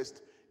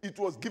confessed. It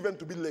was given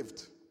to be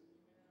lived.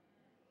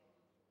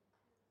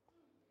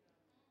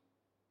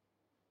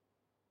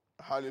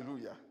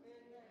 Hallelujah.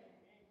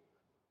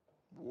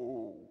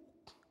 Whoa.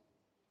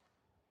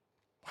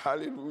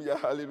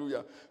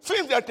 Hallelujah.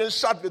 Things that can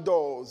shut the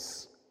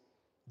doors.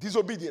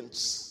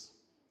 Disobedience.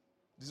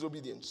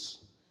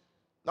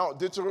 Now,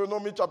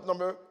 Deuteronomy chapter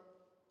number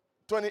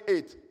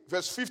 28,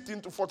 verse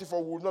 15 to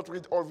 44. We will not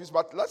read all of this,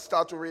 but let's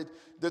start to read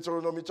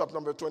Deuteronomy chapter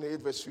number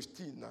 28, verse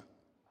 15.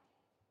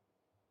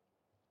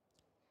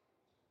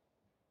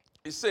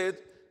 He said,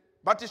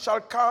 but it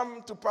shall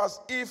come to pass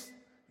if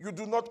you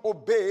do not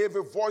obey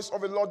the voice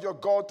of the Lord your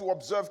God to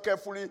observe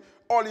carefully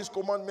all his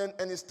commandments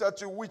and his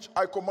statutes, which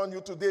I command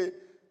you today,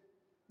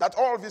 that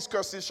all these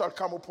curses shall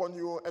come upon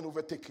you and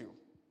overtake you.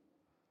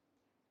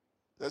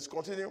 Let's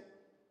continue.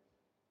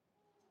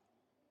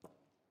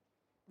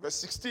 Verse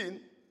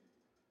 16.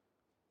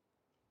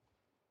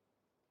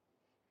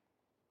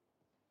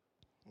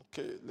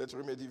 Okay, let's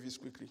remedy this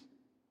quickly.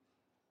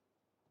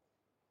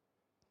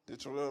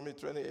 Deuteronomy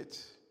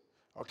 28.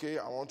 Okay,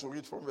 I want to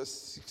read from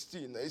verse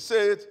 16. He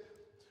said,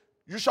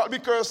 you shall be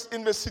cursed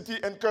in the city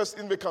and cursed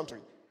in the country.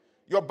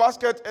 Your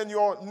basket and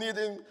your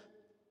kneading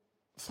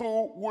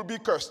through will be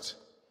cursed.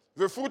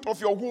 The fruit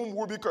of your womb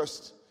will be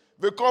cursed.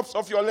 The crops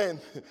of your land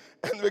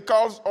and the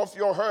calves of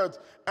your herd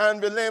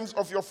and the lambs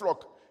of your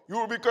flock. You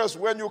will be cursed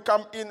when you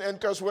come in and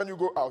cursed when you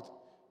go out.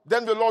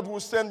 Then the Lord will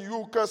send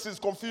you curses,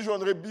 confusion,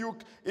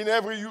 rebuke in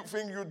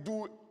everything you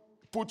do,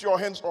 put your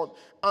hands on,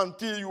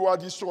 until you are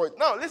destroyed.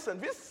 Now listen,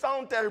 this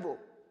sounds terrible.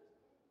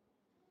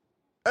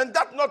 And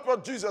that's not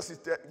what Jesus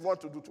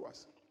wants to do to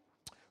us.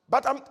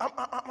 But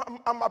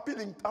I'm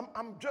appealing,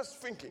 I'm just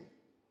thinking.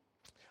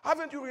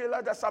 Haven't you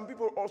realized that some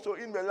people also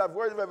in their life,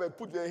 wherever they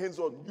put their hands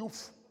on,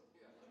 youth?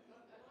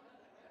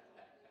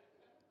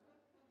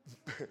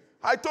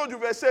 I told you,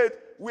 they said,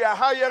 we are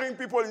hiring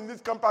people in this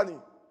company.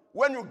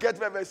 When you get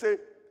there, they say,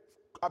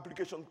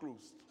 application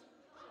closed.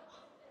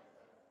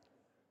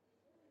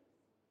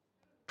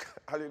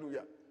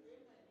 Hallelujah.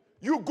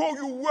 You go,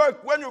 you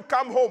work, when you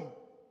come home,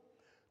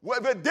 well,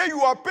 the day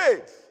you are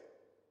paid,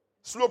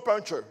 slow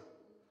puncture,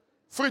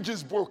 fridge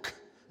is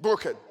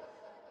broken,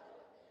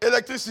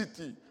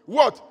 electricity,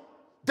 what?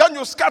 Then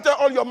you scatter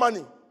all your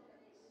money.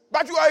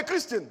 But you are a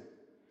Christian.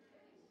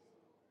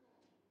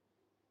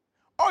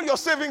 All your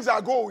savings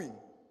are going.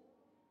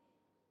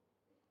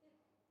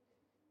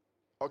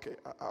 Okay,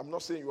 I'm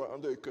not saying you are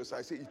under a curse.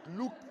 I say it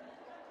look.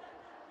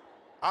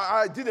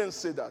 I didn't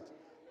say that.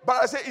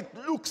 But I say it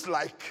looks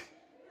like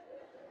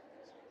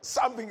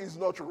something is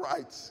not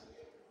right.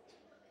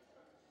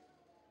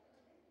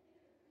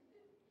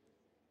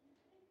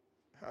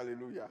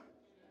 Hallelujah.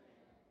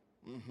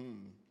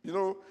 You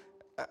know,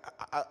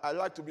 I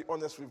like to be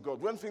honest with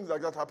God. When things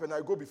like that happen, I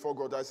go before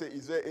God. I say,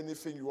 is there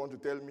anything you want to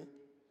tell me?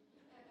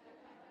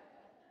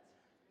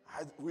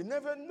 We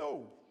never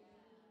know.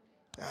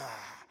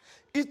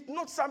 It's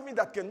not something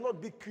that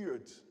cannot be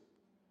cured.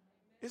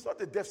 It's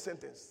not a death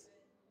sentence.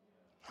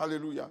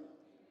 Hallelujah.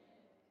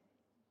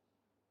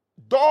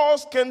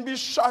 Doors can be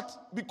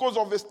shut because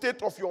of the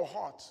state of your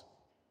heart.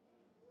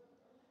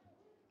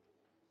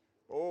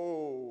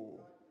 Oh.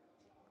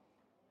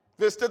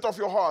 The state of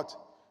your heart.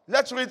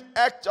 Let's read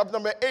Acts chapter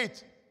number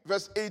 8,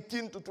 verse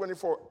 18 to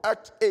 24.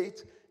 Act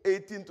 8,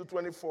 18 to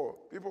 24.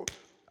 People,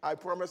 I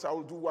promise I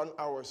will do 1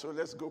 hour, so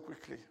let's go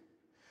quickly.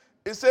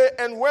 It says,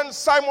 and when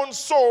Simon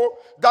saw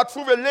that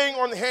through the laying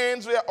on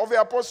hands of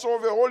the apostle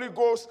of the Holy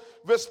Ghost,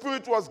 the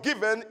Spirit was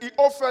given, he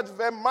offered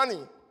them money.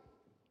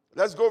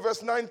 Let's go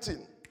verse 19.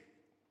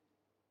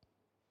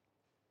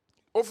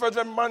 Offered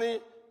them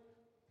money.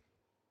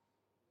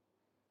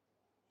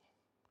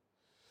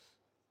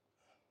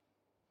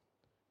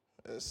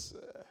 Yes,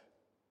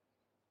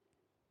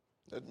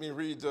 let me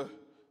read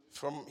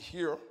from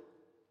here.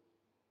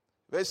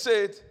 They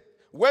said,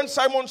 when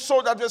Simon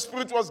saw that the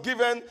Spirit was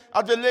given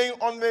at the laying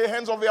on the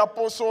hands of the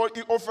apostle,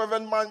 he offered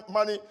them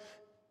money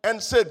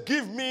and said,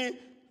 give me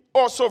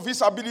also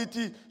this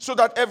ability so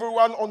that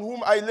everyone on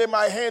whom I lay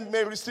my hand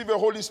may receive the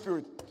Holy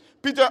Spirit.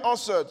 Peter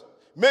answered,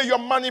 may your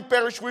money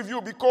perish with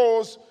you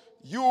because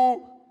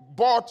you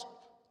thought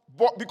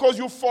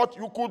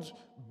you could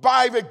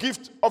buy the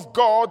gift of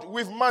God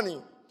with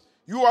money.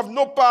 You have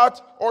no part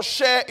or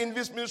share in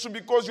this ministry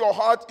because your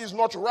heart is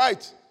not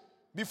right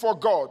before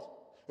God.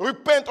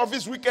 Repent of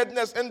his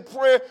wickedness and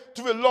pray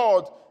to the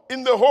Lord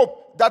in the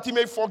hope that he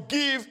may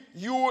forgive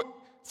you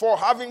for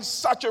having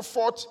such a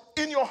thought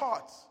in your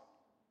heart.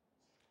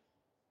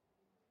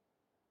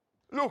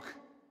 Look,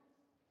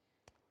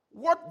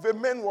 what the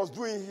man was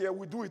doing here,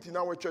 we do it in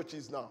our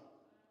churches now.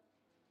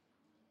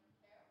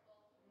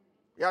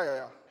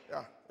 Yeah.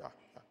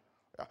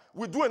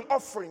 We do an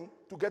offering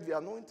to get the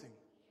anointing.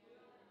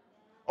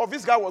 Oh,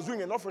 this guy was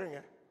doing an offering.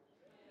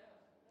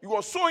 He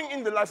was sowing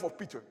in the life of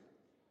Peter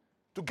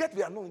to get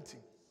the anointing.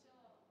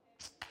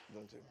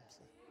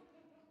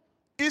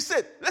 He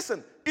said,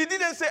 listen, he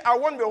didn't say, I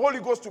want the Holy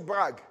Ghost to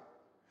brag.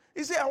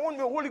 He said, I want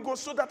the Holy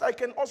Ghost so that I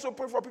can also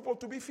pray for people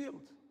to be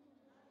filled.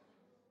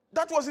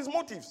 That was his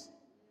motives.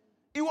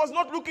 He was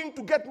not looking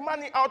to get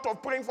money out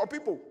of praying for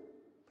people.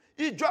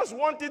 He just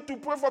wanted to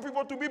pray for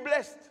people to be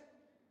blessed.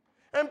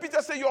 And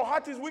Peter said, your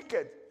heart is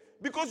wicked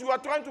because you are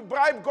trying to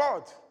bribe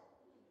God.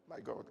 My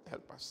God,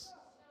 help us.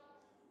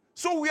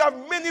 So we have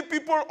many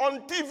people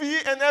on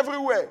TV and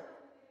everywhere.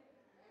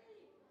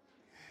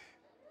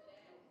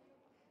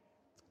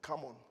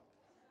 Come on.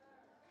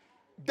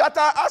 That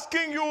are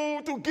asking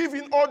you to give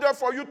in order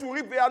for you to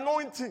reap the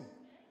anointing.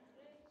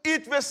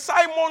 It's the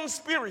Simon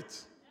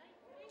spirit.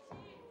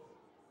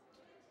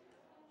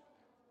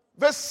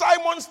 The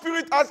Simon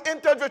spirit has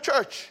entered the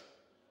church.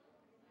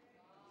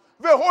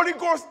 The Holy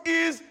Ghost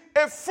is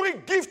a free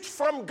gift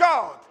from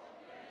God.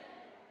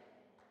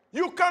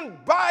 You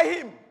can't buy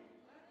him.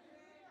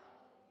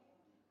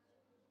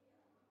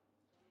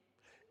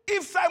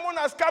 If Simon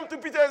has come to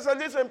Peter and said,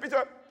 listen,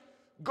 Peter,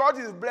 God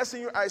is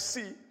blessing you, I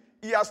see.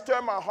 He has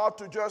turned my heart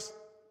to just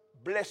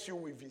bless you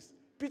with this.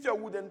 Peter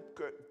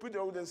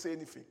wouldn't say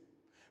anything.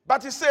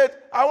 But he said,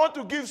 I want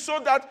to give so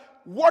that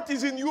what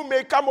is in you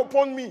may come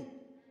upon me.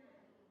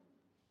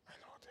 My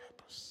Lord,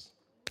 help us.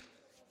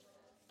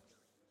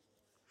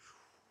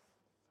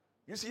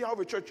 You see how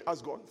the church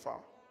has gone far.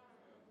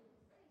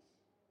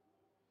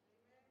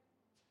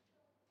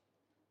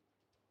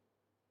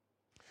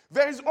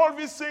 There is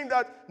always saying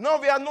that now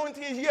the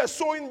anointing here,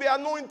 sowing the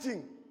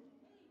anointing.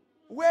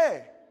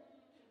 Where?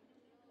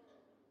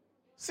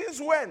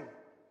 Since when?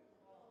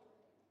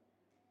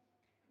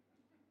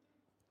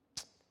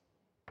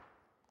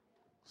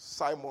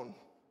 Simon.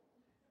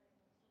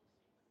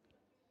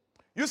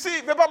 You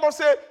see, the Bible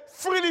says,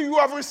 freely you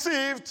have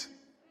received,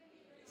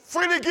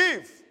 freely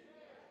give.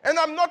 And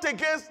I'm not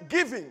against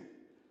giving.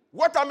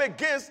 What I'm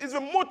against is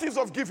the motives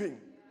of giving.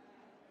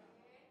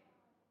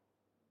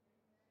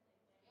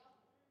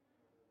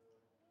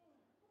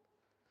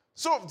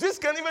 So this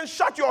can even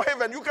shut your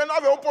heaven. You can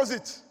have the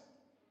opposite.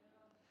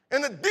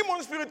 And the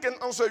demon spirit can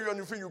answer you and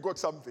you think you got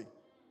something.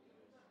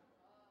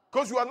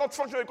 Because you are not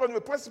functioning according to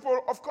the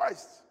principle of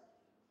Christ.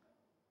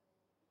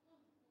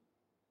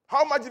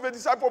 How much did the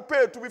disciple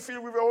pay to be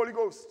filled with the Holy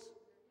Ghost?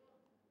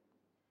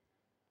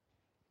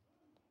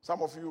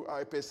 Some of you,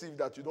 I perceive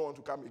that you don't want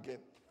to come again.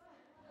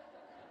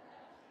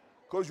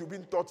 Because you've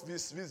been taught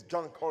this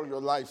junk all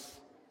your life.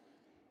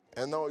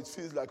 And now it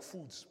feels like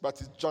food, but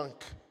it's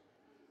junk.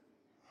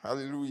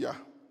 Hallelujah.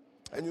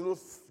 And you know,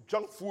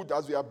 junk food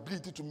has the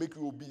ability to make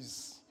you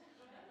obese.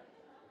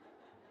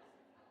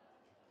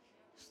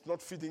 It's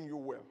not feeding you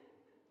well.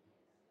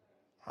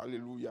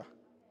 Hallelujah.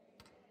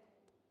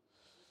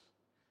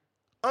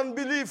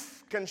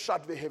 Unbelief can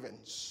shut the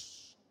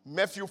heavens.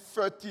 Matthew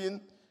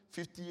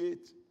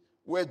 13:58,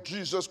 where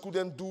Jesus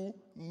couldn't do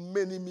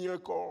many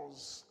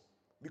miracles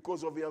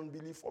because of the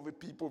unbelief of the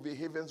people, the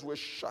heavens were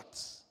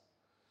shut.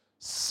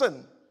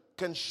 Sin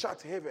can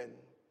shut heaven.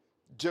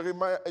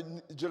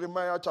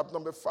 Jeremiah chapter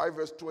number 5,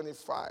 verse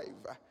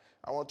 25.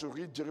 I want to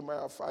read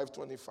Jeremiah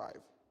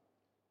 5:25.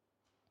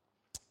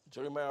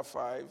 Jeremiah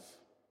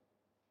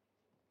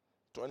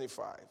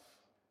 5:25.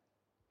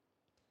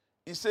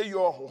 He said,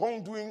 your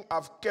wrongdoing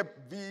have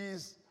kept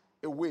these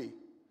away.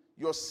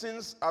 Your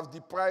sins have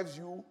deprived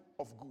you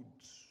of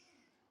goods.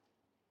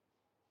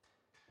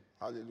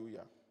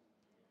 Hallelujah.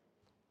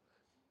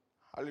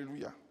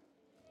 Hallelujah.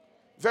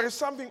 There is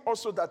something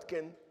also that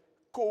can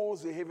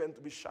cause the heaven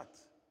to be shut.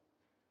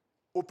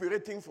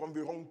 Operating from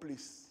the wrong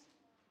place.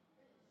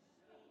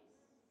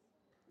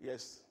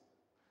 Yes.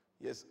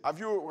 Yes. Have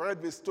you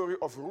read the story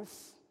of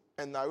Ruth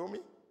and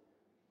Naomi?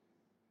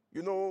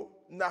 You know,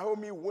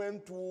 Naomi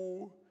went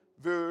to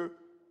the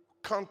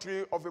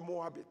country of the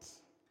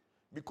Moabites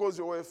because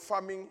they were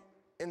farming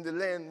in the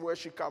land where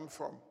she came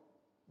from,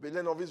 the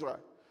land of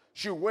Israel.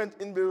 She went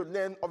in the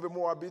land of the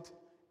Moabites,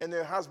 and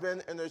her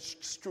husband and her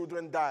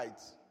children died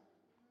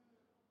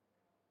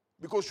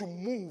because she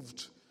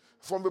moved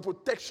from the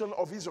protection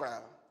of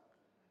Israel.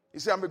 He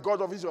said, I'm the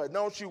God of Israel.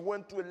 Now she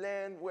went to a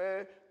land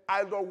where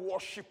idol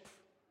worship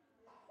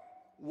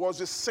was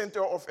the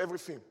center of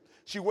everything.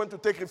 She went to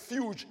take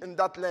refuge in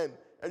that land.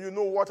 And you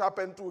know what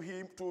happened to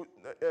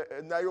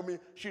Naomi?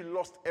 She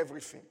lost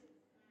everything.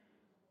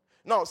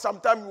 Now,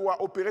 sometimes you are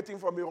operating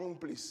from the wrong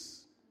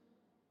place.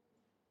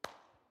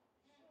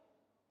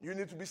 You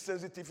need to be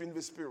sensitive in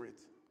the spirit.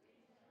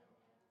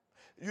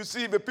 You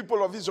see, the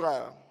people of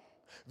Israel,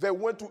 they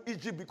went to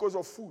Egypt because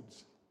of food.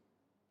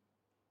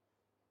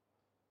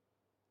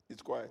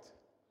 It's quiet.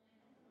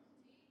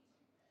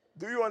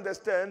 Do you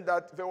understand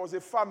that there was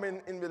a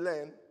famine in the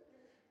land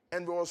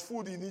and there was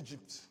food in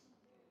Egypt?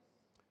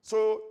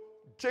 So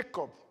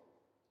Jacob,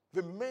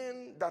 the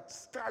man that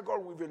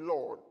struggled with the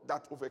Lord,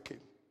 that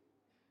overcame.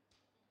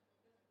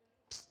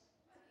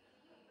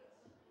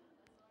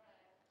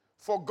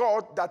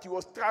 Forgot that he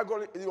was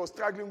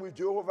struggling with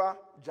Jehovah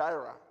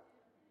Jireh.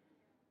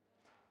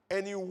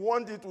 And he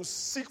wanted to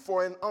seek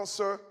for an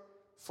answer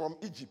from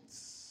Egypt.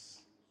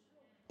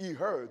 He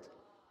heard.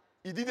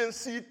 He didn't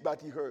see it,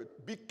 but he heard.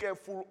 Be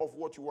careful of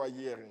what you are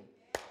hearing.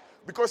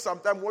 Because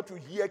sometimes what you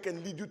hear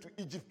can lead you to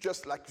Egypt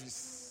just like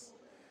this.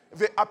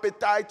 The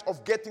appetite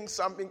of getting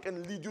something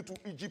can lead you to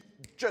Egypt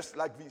just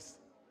like this.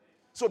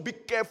 So be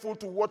careful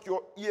to what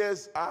your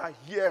ears are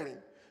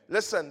hearing.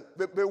 Listen,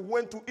 they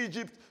went to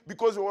Egypt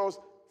because there was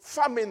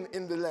famine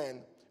in the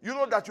land. You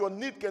know that your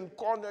need can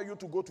corner you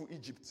to go to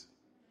Egypt.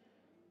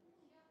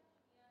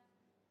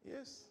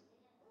 Yes.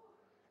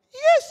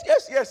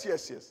 Yes.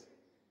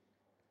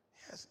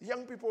 Yes,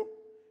 young people,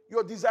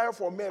 your desire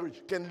for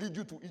marriage can lead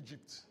you to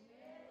Egypt.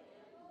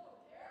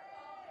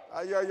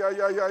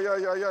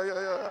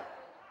 Yeah.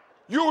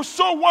 You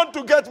so want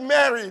to get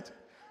married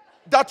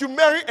that you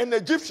marry an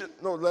Egyptian.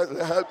 No,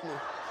 help me.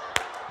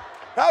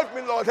 Help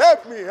me, Lord.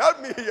 Help me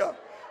here.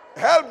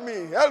 Help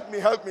me.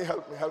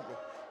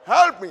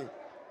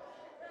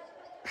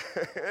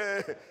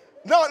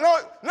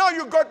 Now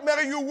you got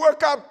married, you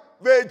woke up,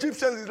 the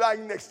Egyptian is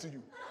lying next to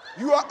you.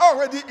 You are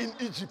already in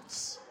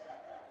Egypt.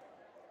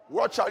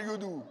 What shall you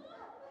do?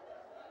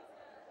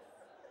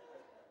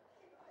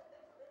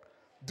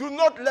 Do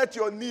not let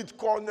your need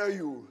corner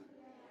you.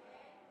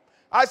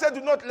 I said,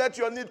 do not let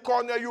your need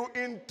corner you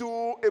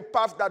into a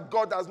path that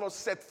God has not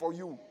set for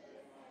you.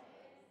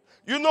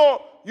 You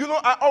know,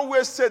 I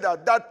always say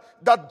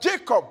that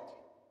Jacob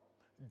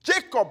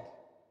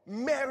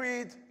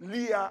married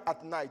Leah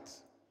at night.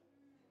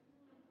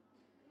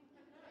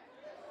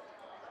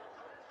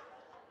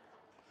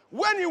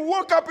 When he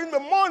woke up in the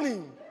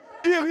morning,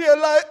 he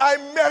realized I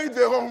married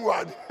the wrong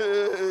one.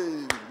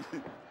 Hey.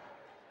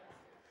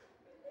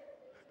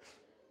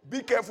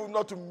 Be careful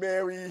not to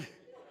marry.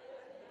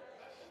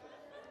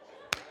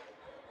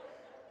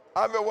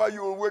 Otherwise,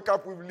 you will wake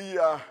up with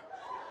Leah.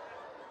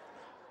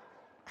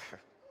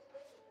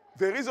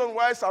 The reason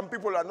why some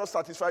people are not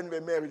satisfied in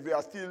their marriage, they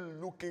are still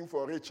looking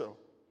for Rachel.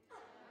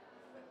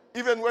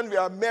 Even when they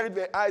are married,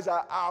 their eyes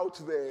are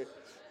out there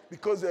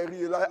because they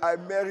realize I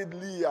married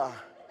Leah.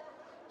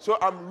 So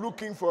I'm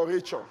looking for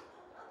Rachel.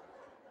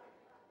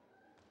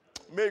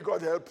 May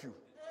God help you.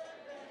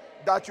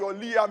 That your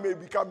Leah may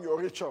become your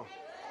Rachel.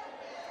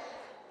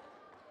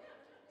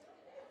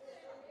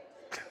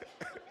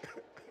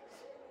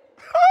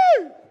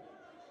 Hey!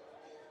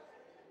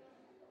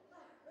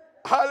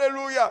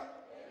 Hallelujah.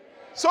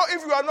 So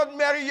if you are not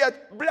married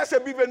yet,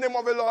 blessed be the name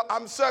of the Lord.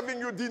 I'm serving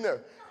you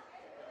dinner.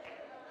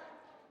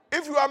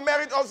 If you are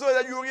married also,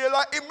 that you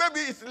realize maybe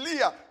it's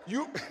Leah.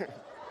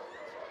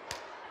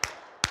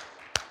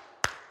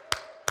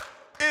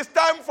 It's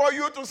time for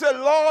you to say,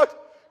 Lord,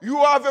 you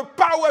have the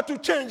power to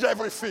change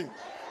everything.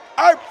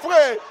 I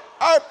pray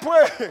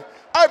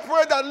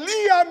that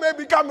Leah may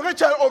become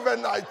Rachel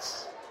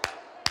overnight.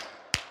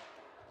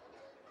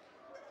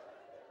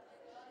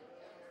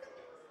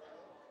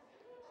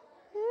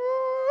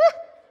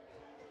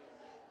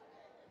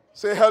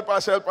 Say, help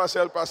us, help us,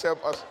 help us,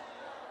 help us.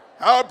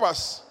 Help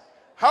us.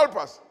 Help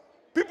us.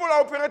 People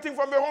are operating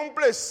from the wrong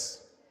place.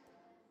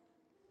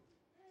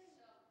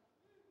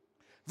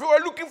 They were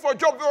looking for a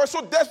job. They were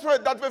so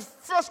desperate that the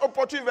first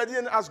opportunity they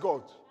didn't ask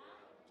God.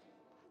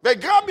 They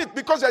grab it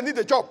because they need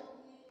a job.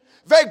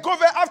 They go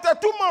there after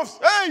 2 months.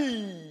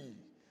 Hey,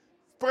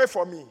 pray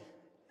for me.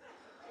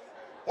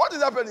 What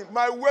is happening?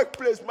 My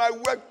workplace.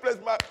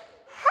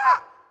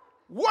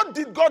 What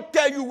did God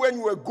tell you when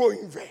you were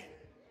going there?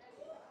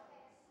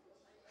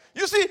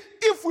 You see,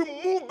 if we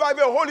move by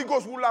the Holy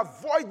Ghost, we'll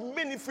avoid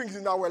many things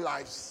in our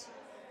lives.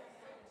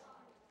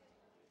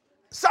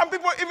 Some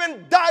people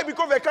even die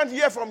because they can't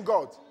hear from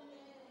God.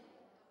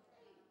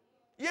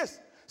 Yes.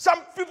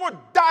 Some people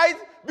died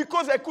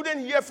because they couldn't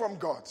hear from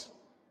God.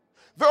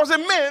 There was a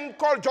man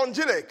called John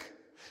Gillick.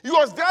 He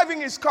was driving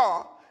his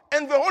car,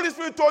 and the Holy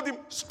Spirit told him,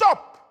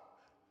 stop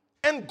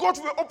and go to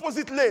the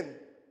opposite lane.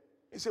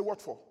 He said, what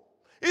for?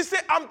 He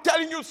said, I'm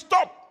telling you,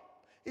 stop.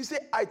 He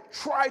said, I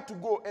tried to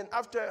go, and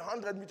after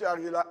 100 meters, I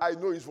realized I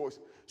know his voice.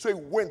 So he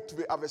went to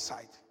the other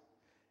side.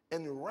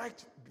 And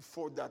right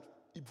before that,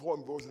 there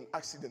was an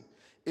accident.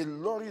 A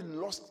lorry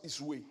lost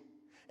its way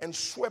and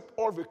swept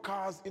all the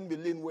cars in the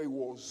lane where he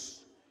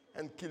was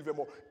and killed them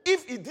all.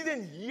 If he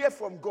didn't hear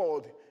from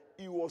God,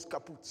 he was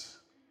kaput.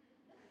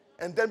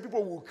 And then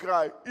people will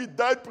cry, he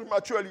died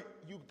prematurely.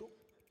 You don't.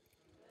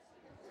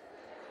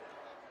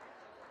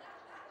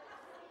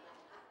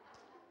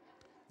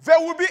 There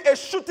will be a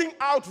shooting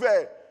out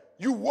there.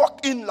 You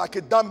walk in like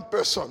a dumb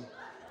person.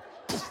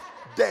 Poof,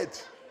 dead.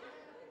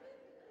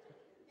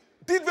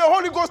 Did the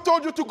Holy Ghost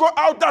told you to go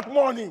out that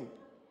morning?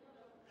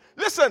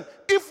 Listen,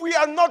 if we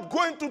are not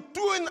going to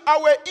tune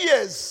our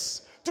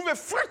ears to the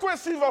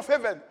frequencies of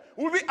heaven,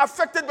 we'll be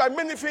affected by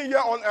many things here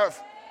on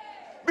earth.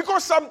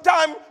 Because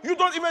sometimes you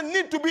don't even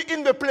need to be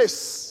in the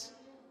place.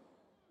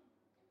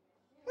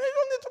 You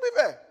don't need to be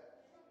there.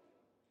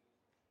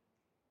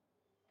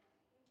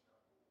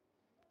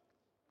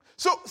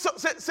 So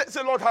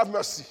say, Lord, have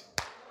mercy.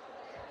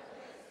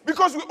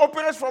 Because we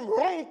operate from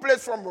wrong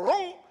place, from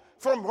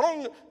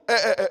wrong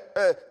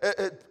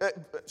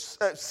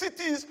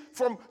cities.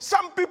 From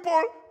some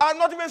people are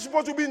not even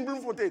supposed to be in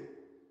Bloemfontein.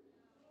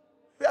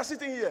 They are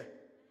sitting here.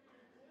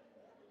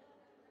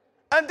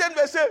 And then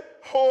they say,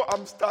 oh,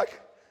 I'm stuck.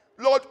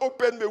 Lord,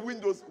 open the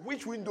windows.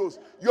 Which windows?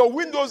 Your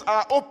windows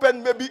are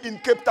open maybe in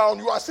Cape Town.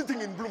 You are sitting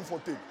in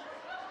Bloemfontein.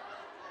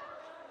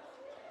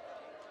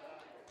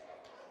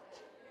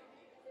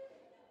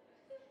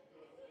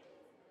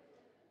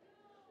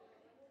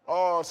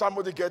 Oh,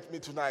 somebody get me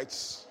tonight.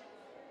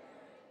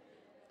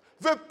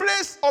 The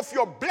place of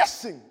your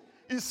blessing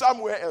is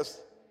somewhere else.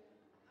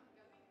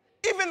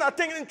 Even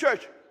attending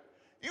church.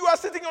 You are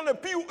sitting on a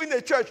pew in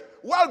a church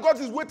while God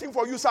is waiting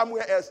for you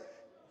somewhere else.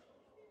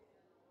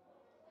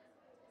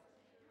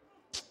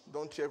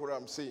 Don't check what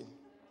I'm saying.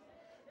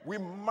 We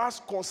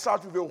must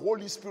consult with the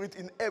Holy Spirit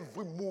in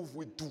every move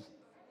we do.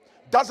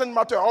 Doesn't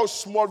matter how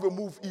small the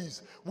move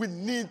is. We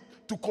need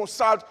to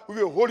consult with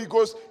the Holy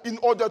Ghost in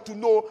order to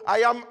know I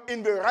am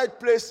in the right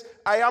place.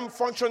 I am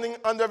functioning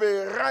under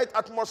the right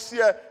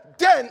atmosphere.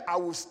 Then I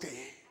will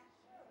stay.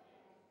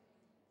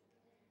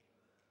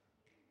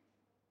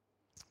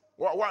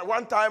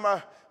 One time,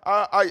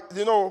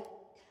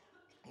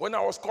 when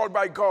I was called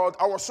by God,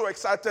 I was so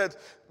excited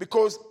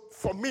because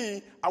for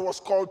me, I was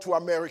called to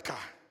America.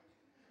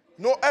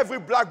 Every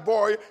black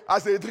boy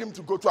has a dream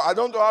to go to. I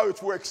don't know how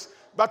it works.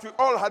 But we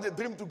all had a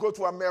dream to go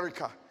to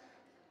America.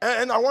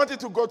 And I wanted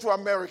to go to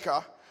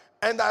America.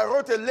 And I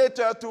wrote a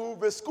letter to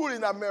the school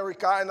in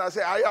America. And I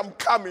said, I am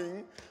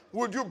coming.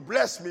 Would you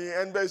bless me?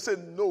 And they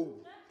said, no.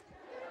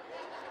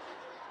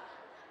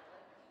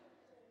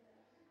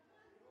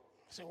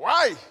 I said,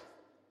 why?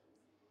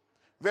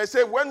 They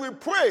said, when we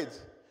prayed,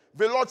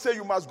 the Lord said,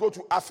 you must go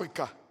to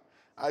Africa.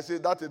 I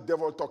said, that's the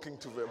devil talking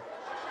to them.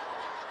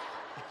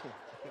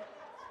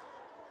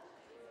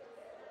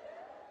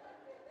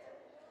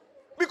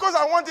 Because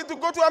I wanted to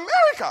go to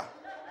America.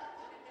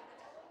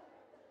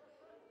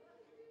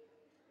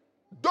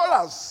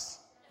 $.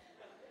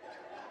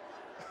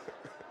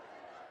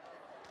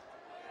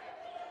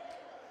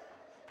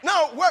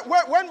 Now,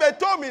 when they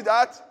told me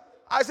that,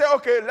 I said,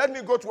 okay, let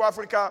me go to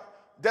Africa,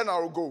 then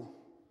I'll go.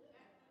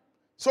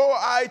 So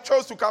I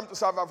chose to come to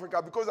South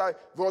Africa because there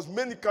was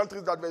many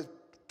countries that they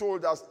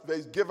told us,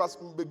 they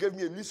gave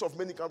me a list of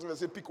many countries. They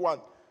said, pick one.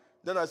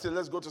 Then I said,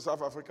 let's go to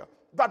South Africa.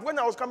 But when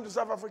I was coming to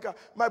South Africa,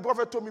 my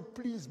brother told me,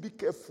 please be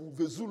careful.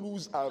 The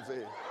Zulus are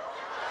there.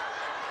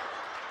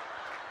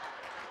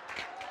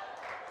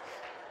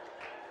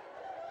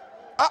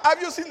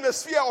 Have you seen the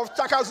sphere of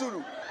Chaka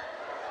Zulu?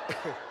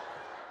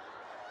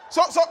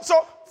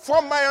 So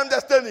From my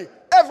understanding,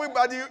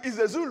 everybody is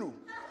a Zulu.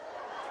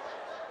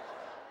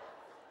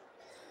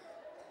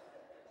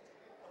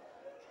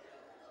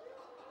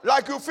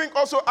 Like you think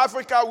also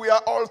Africa, we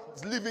are all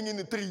living in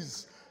the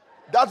trees.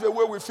 That's the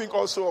way we think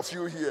also of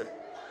you here.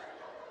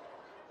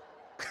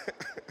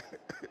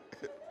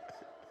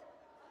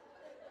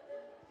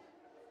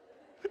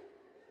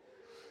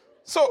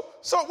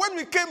 So when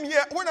we came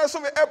here, when I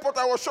saw the airport,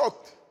 I was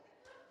shocked.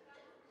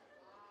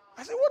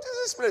 I said, what is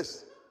this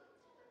place?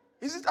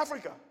 Is it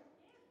Africa?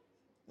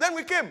 Then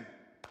we came.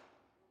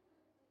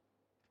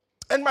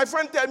 And my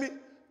friend told me,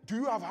 do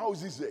you have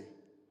houses there?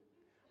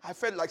 I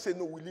felt like saying,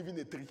 no, we live in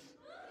a tree.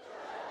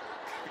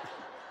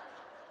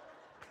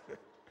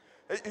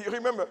 You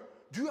remember?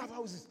 Do you have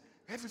houses?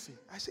 Everything.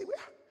 I say, well,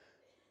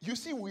 you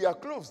see, we are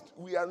closed.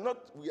 We are not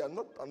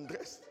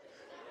undressed.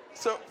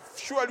 So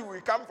surely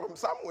we come from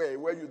somewhere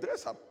where you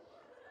dress up.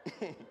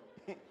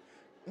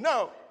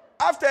 Now,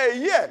 after a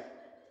year,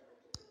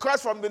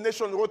 Christ from the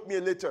Nation wrote me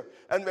a letter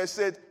and they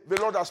said, the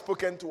Lord has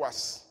spoken to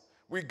us.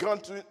 We're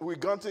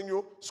granting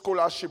you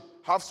scholarship,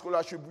 half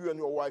scholarship, you and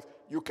your wife,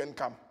 you can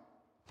come.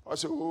 I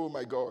said, oh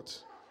my God,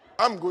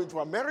 I'm going to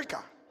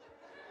America.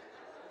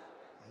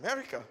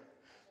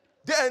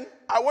 Then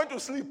I went to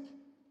sleep.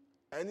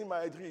 And in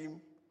my dream,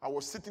 I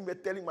was sitting there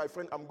telling my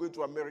friend, I'm going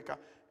to America.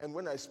 And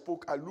when I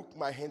spoke, I looked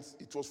my hands,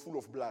 it was full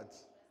of blood.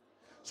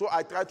 So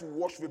I tried to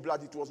wash the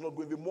blood, it was not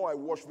going. The more I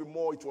washed, the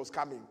more it was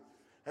coming.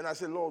 And I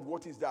said, Lord,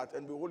 what is that?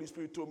 And the Holy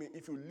Spirit told me,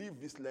 if you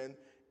leave this land,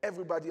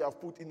 everybody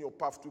I've put in your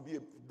path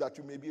that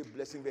you may be a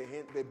blessing,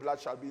 the blood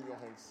shall be in your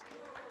hands.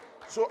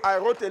 So I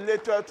wrote a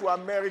letter to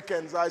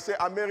Americans. I say,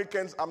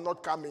 Americans, I'm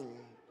not coming.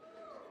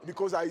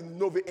 Because I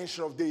know the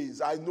Ancient of Days.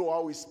 I know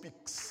how he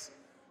speaks.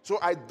 So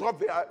I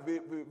dropped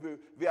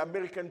the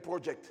American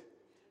project.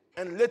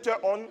 And later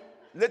on,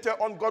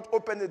 God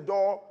opened a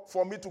door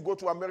for me to go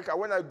to America.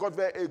 When I got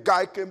there, a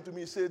guy came to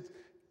me and said,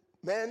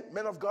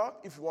 man of God,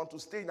 if you want to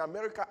stay in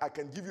America, I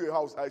can give you a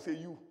house. I say,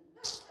 you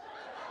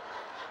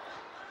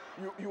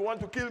want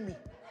to kill me?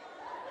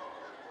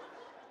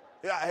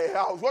 Yeah, a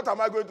house. What am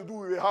I going to do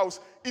with a house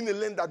in a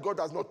land that God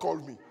has not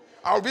called me?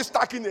 I'll be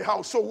stuck in a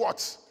house. So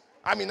what?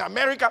 I'm in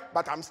America,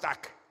 but I'm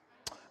stuck.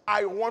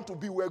 I want to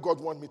be where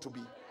God wants me to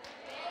be.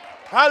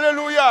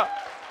 Hallelujah.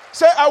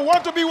 Say, I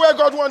want to be where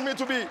God wants me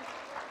to be.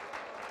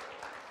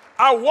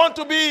 I want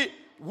to be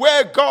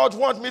where God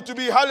wants me to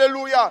be.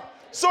 Hallelujah.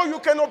 So you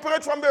can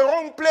operate from the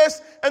wrong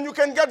place and you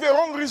can get the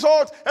wrong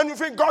result and you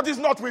think God is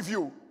not with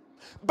you.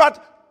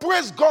 But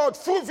praise God,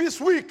 through this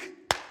week,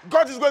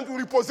 God is going to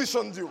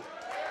reposition you.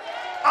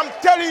 I'm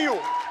telling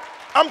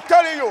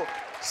you,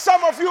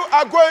 some of you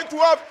are going to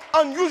have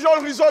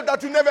unusual results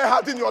that you never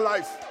had in your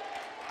life.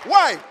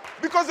 Why?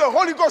 Because the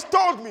Holy Ghost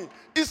told me.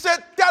 He said,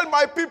 tell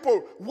my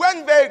people,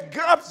 when they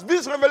grasp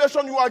this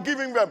revelation you are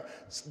giving them,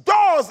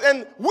 doors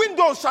and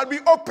windows shall be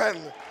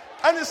opened.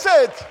 And he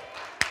said,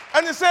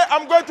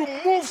 I'm going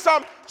to move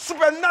some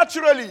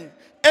supernaturally.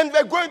 And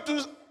they're going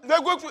to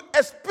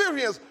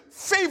experience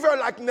favor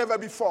like never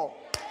before.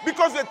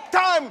 Because the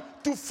time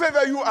to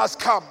favor you has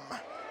come.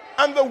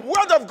 And the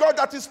word of God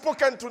that is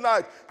spoken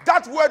tonight,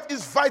 that word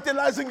is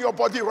vitalizing your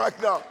body right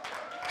now.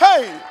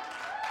 Hey,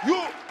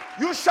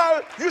 you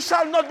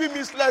shall not be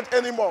misled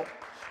anymore.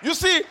 You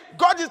see,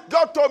 God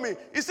told me,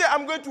 he said,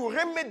 I'm going to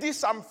remedy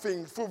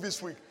something through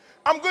this week.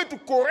 I'm going to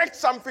correct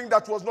something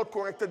that was not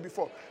corrected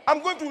before.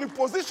 I'm going to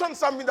reposition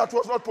something that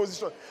was not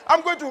positioned.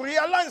 I'm going to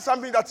realign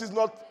something that is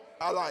not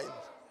aligned.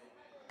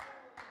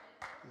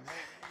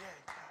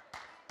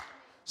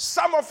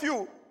 Some of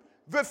you,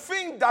 the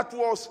thing that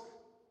was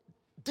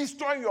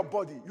destroying your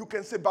body, you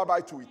can say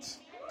bye-bye to it.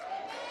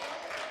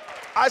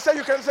 I said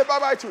you can say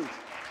bye-bye to it.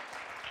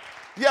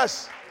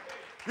 Yes,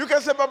 you can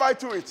say bye-bye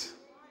to it.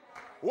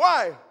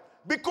 Why?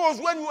 Because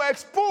when you are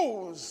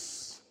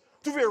exposed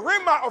to the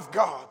rhema of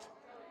God,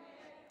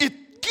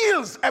 it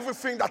kills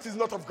everything that is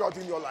not of God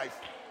in your life.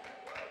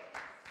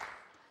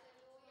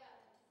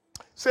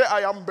 Say,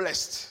 I am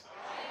blessed.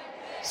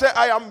 Say,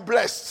 I am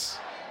blessed.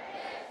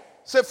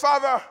 Say,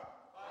 Father,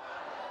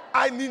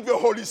 I need the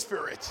Holy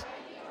Spirit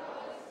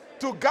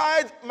to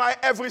guide my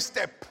every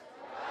step.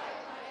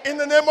 In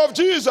the name of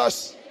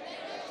Jesus.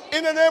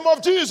 In the name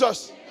of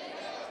Jesus.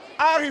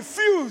 I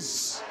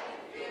refuse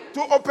to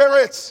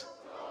operate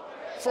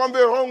from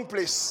the wrong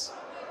place.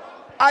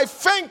 I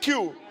thank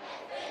you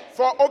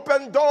for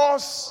open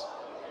doors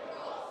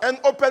and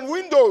open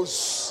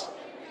windows.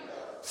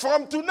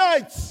 From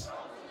tonight,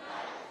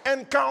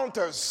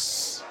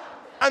 encounters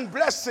and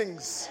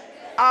blessings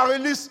are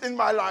released in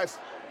my life.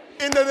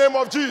 In the name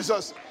of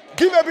Jesus.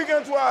 Give a big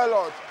hand to our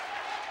Lord.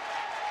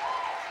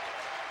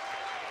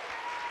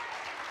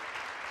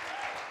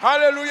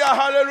 Hallelujah,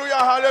 hallelujah,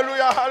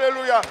 hallelujah,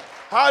 hallelujah,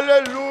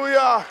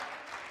 hallelujah.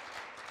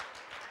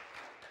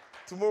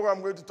 Tomorrow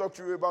I'm going to talk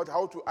to you about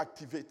how to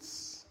activate.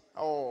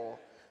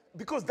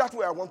 Because that's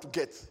where I want to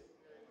get.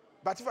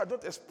 But if I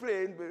don't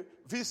explain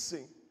this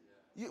thing,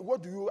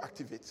 what do you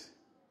activate?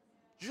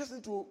 You just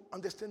need to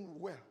understand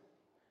well.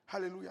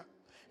 Hallelujah.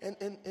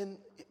 And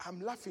I'm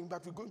laughing,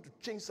 but we're going to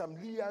change some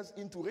Leahs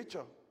into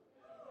Rachel.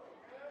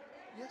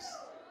 Yes.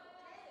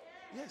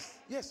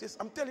 Yes.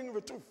 I'm telling you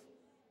the truth.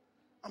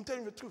 I'm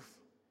telling you the truth.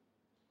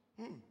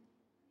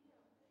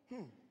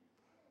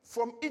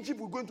 From Egypt,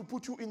 we're going to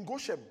put you in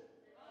Goshen.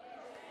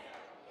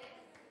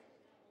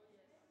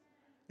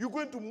 You're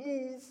going to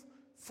move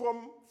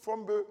from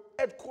the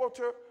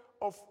headquarters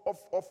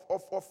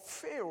of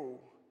Pharaoh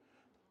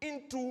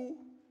into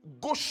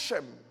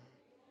Goshen,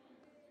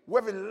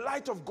 where the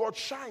light of God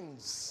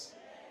shines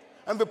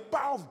and the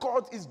power of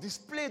God is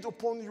displayed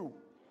upon you.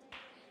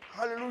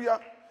 Hallelujah.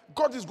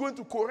 God is going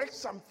to correct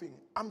something.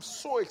 I'm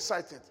so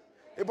excited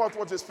about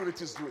what the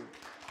Spirit is doing.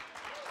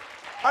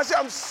 I say,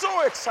 I'm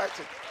so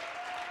excited.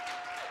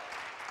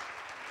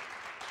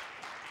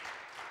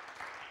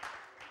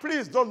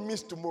 Please don't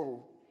miss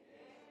tomorrow.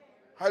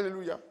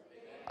 Hallelujah.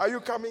 Are you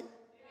coming?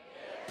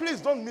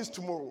 Please don't miss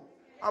tomorrow.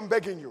 I'm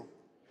begging you.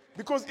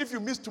 Because if you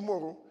miss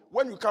tomorrow,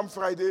 when you come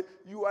Friday,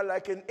 you are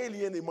like an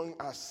alien among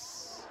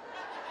us.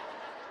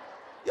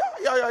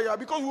 Yeah.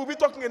 Because we'll be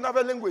talking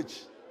another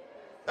language.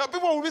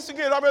 People will be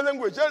singing another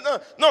language.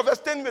 No, they're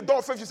standing in the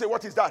door first. You say,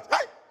 what is that?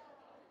 Hey!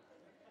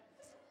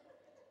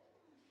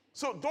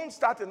 So don't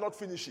start and not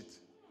finish it.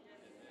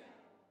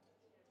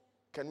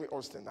 Can we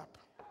all stand up?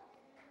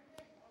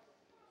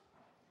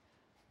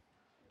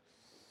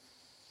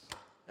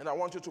 And I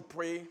want you to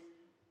pray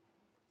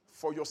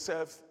for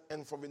yourself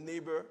and for the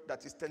neighbor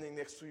that is standing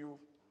next to you.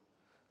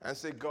 And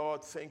say,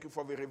 God, thank you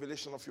for the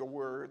revelation of your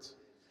word.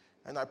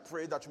 And I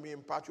pray that you may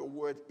impart your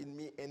word in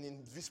me and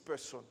in this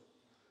person,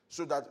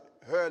 so that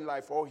her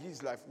life or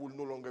his life will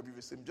no longer be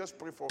the same. Just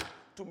pray for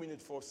 2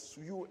 minutes for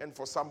you and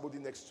for somebody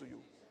next to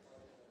you.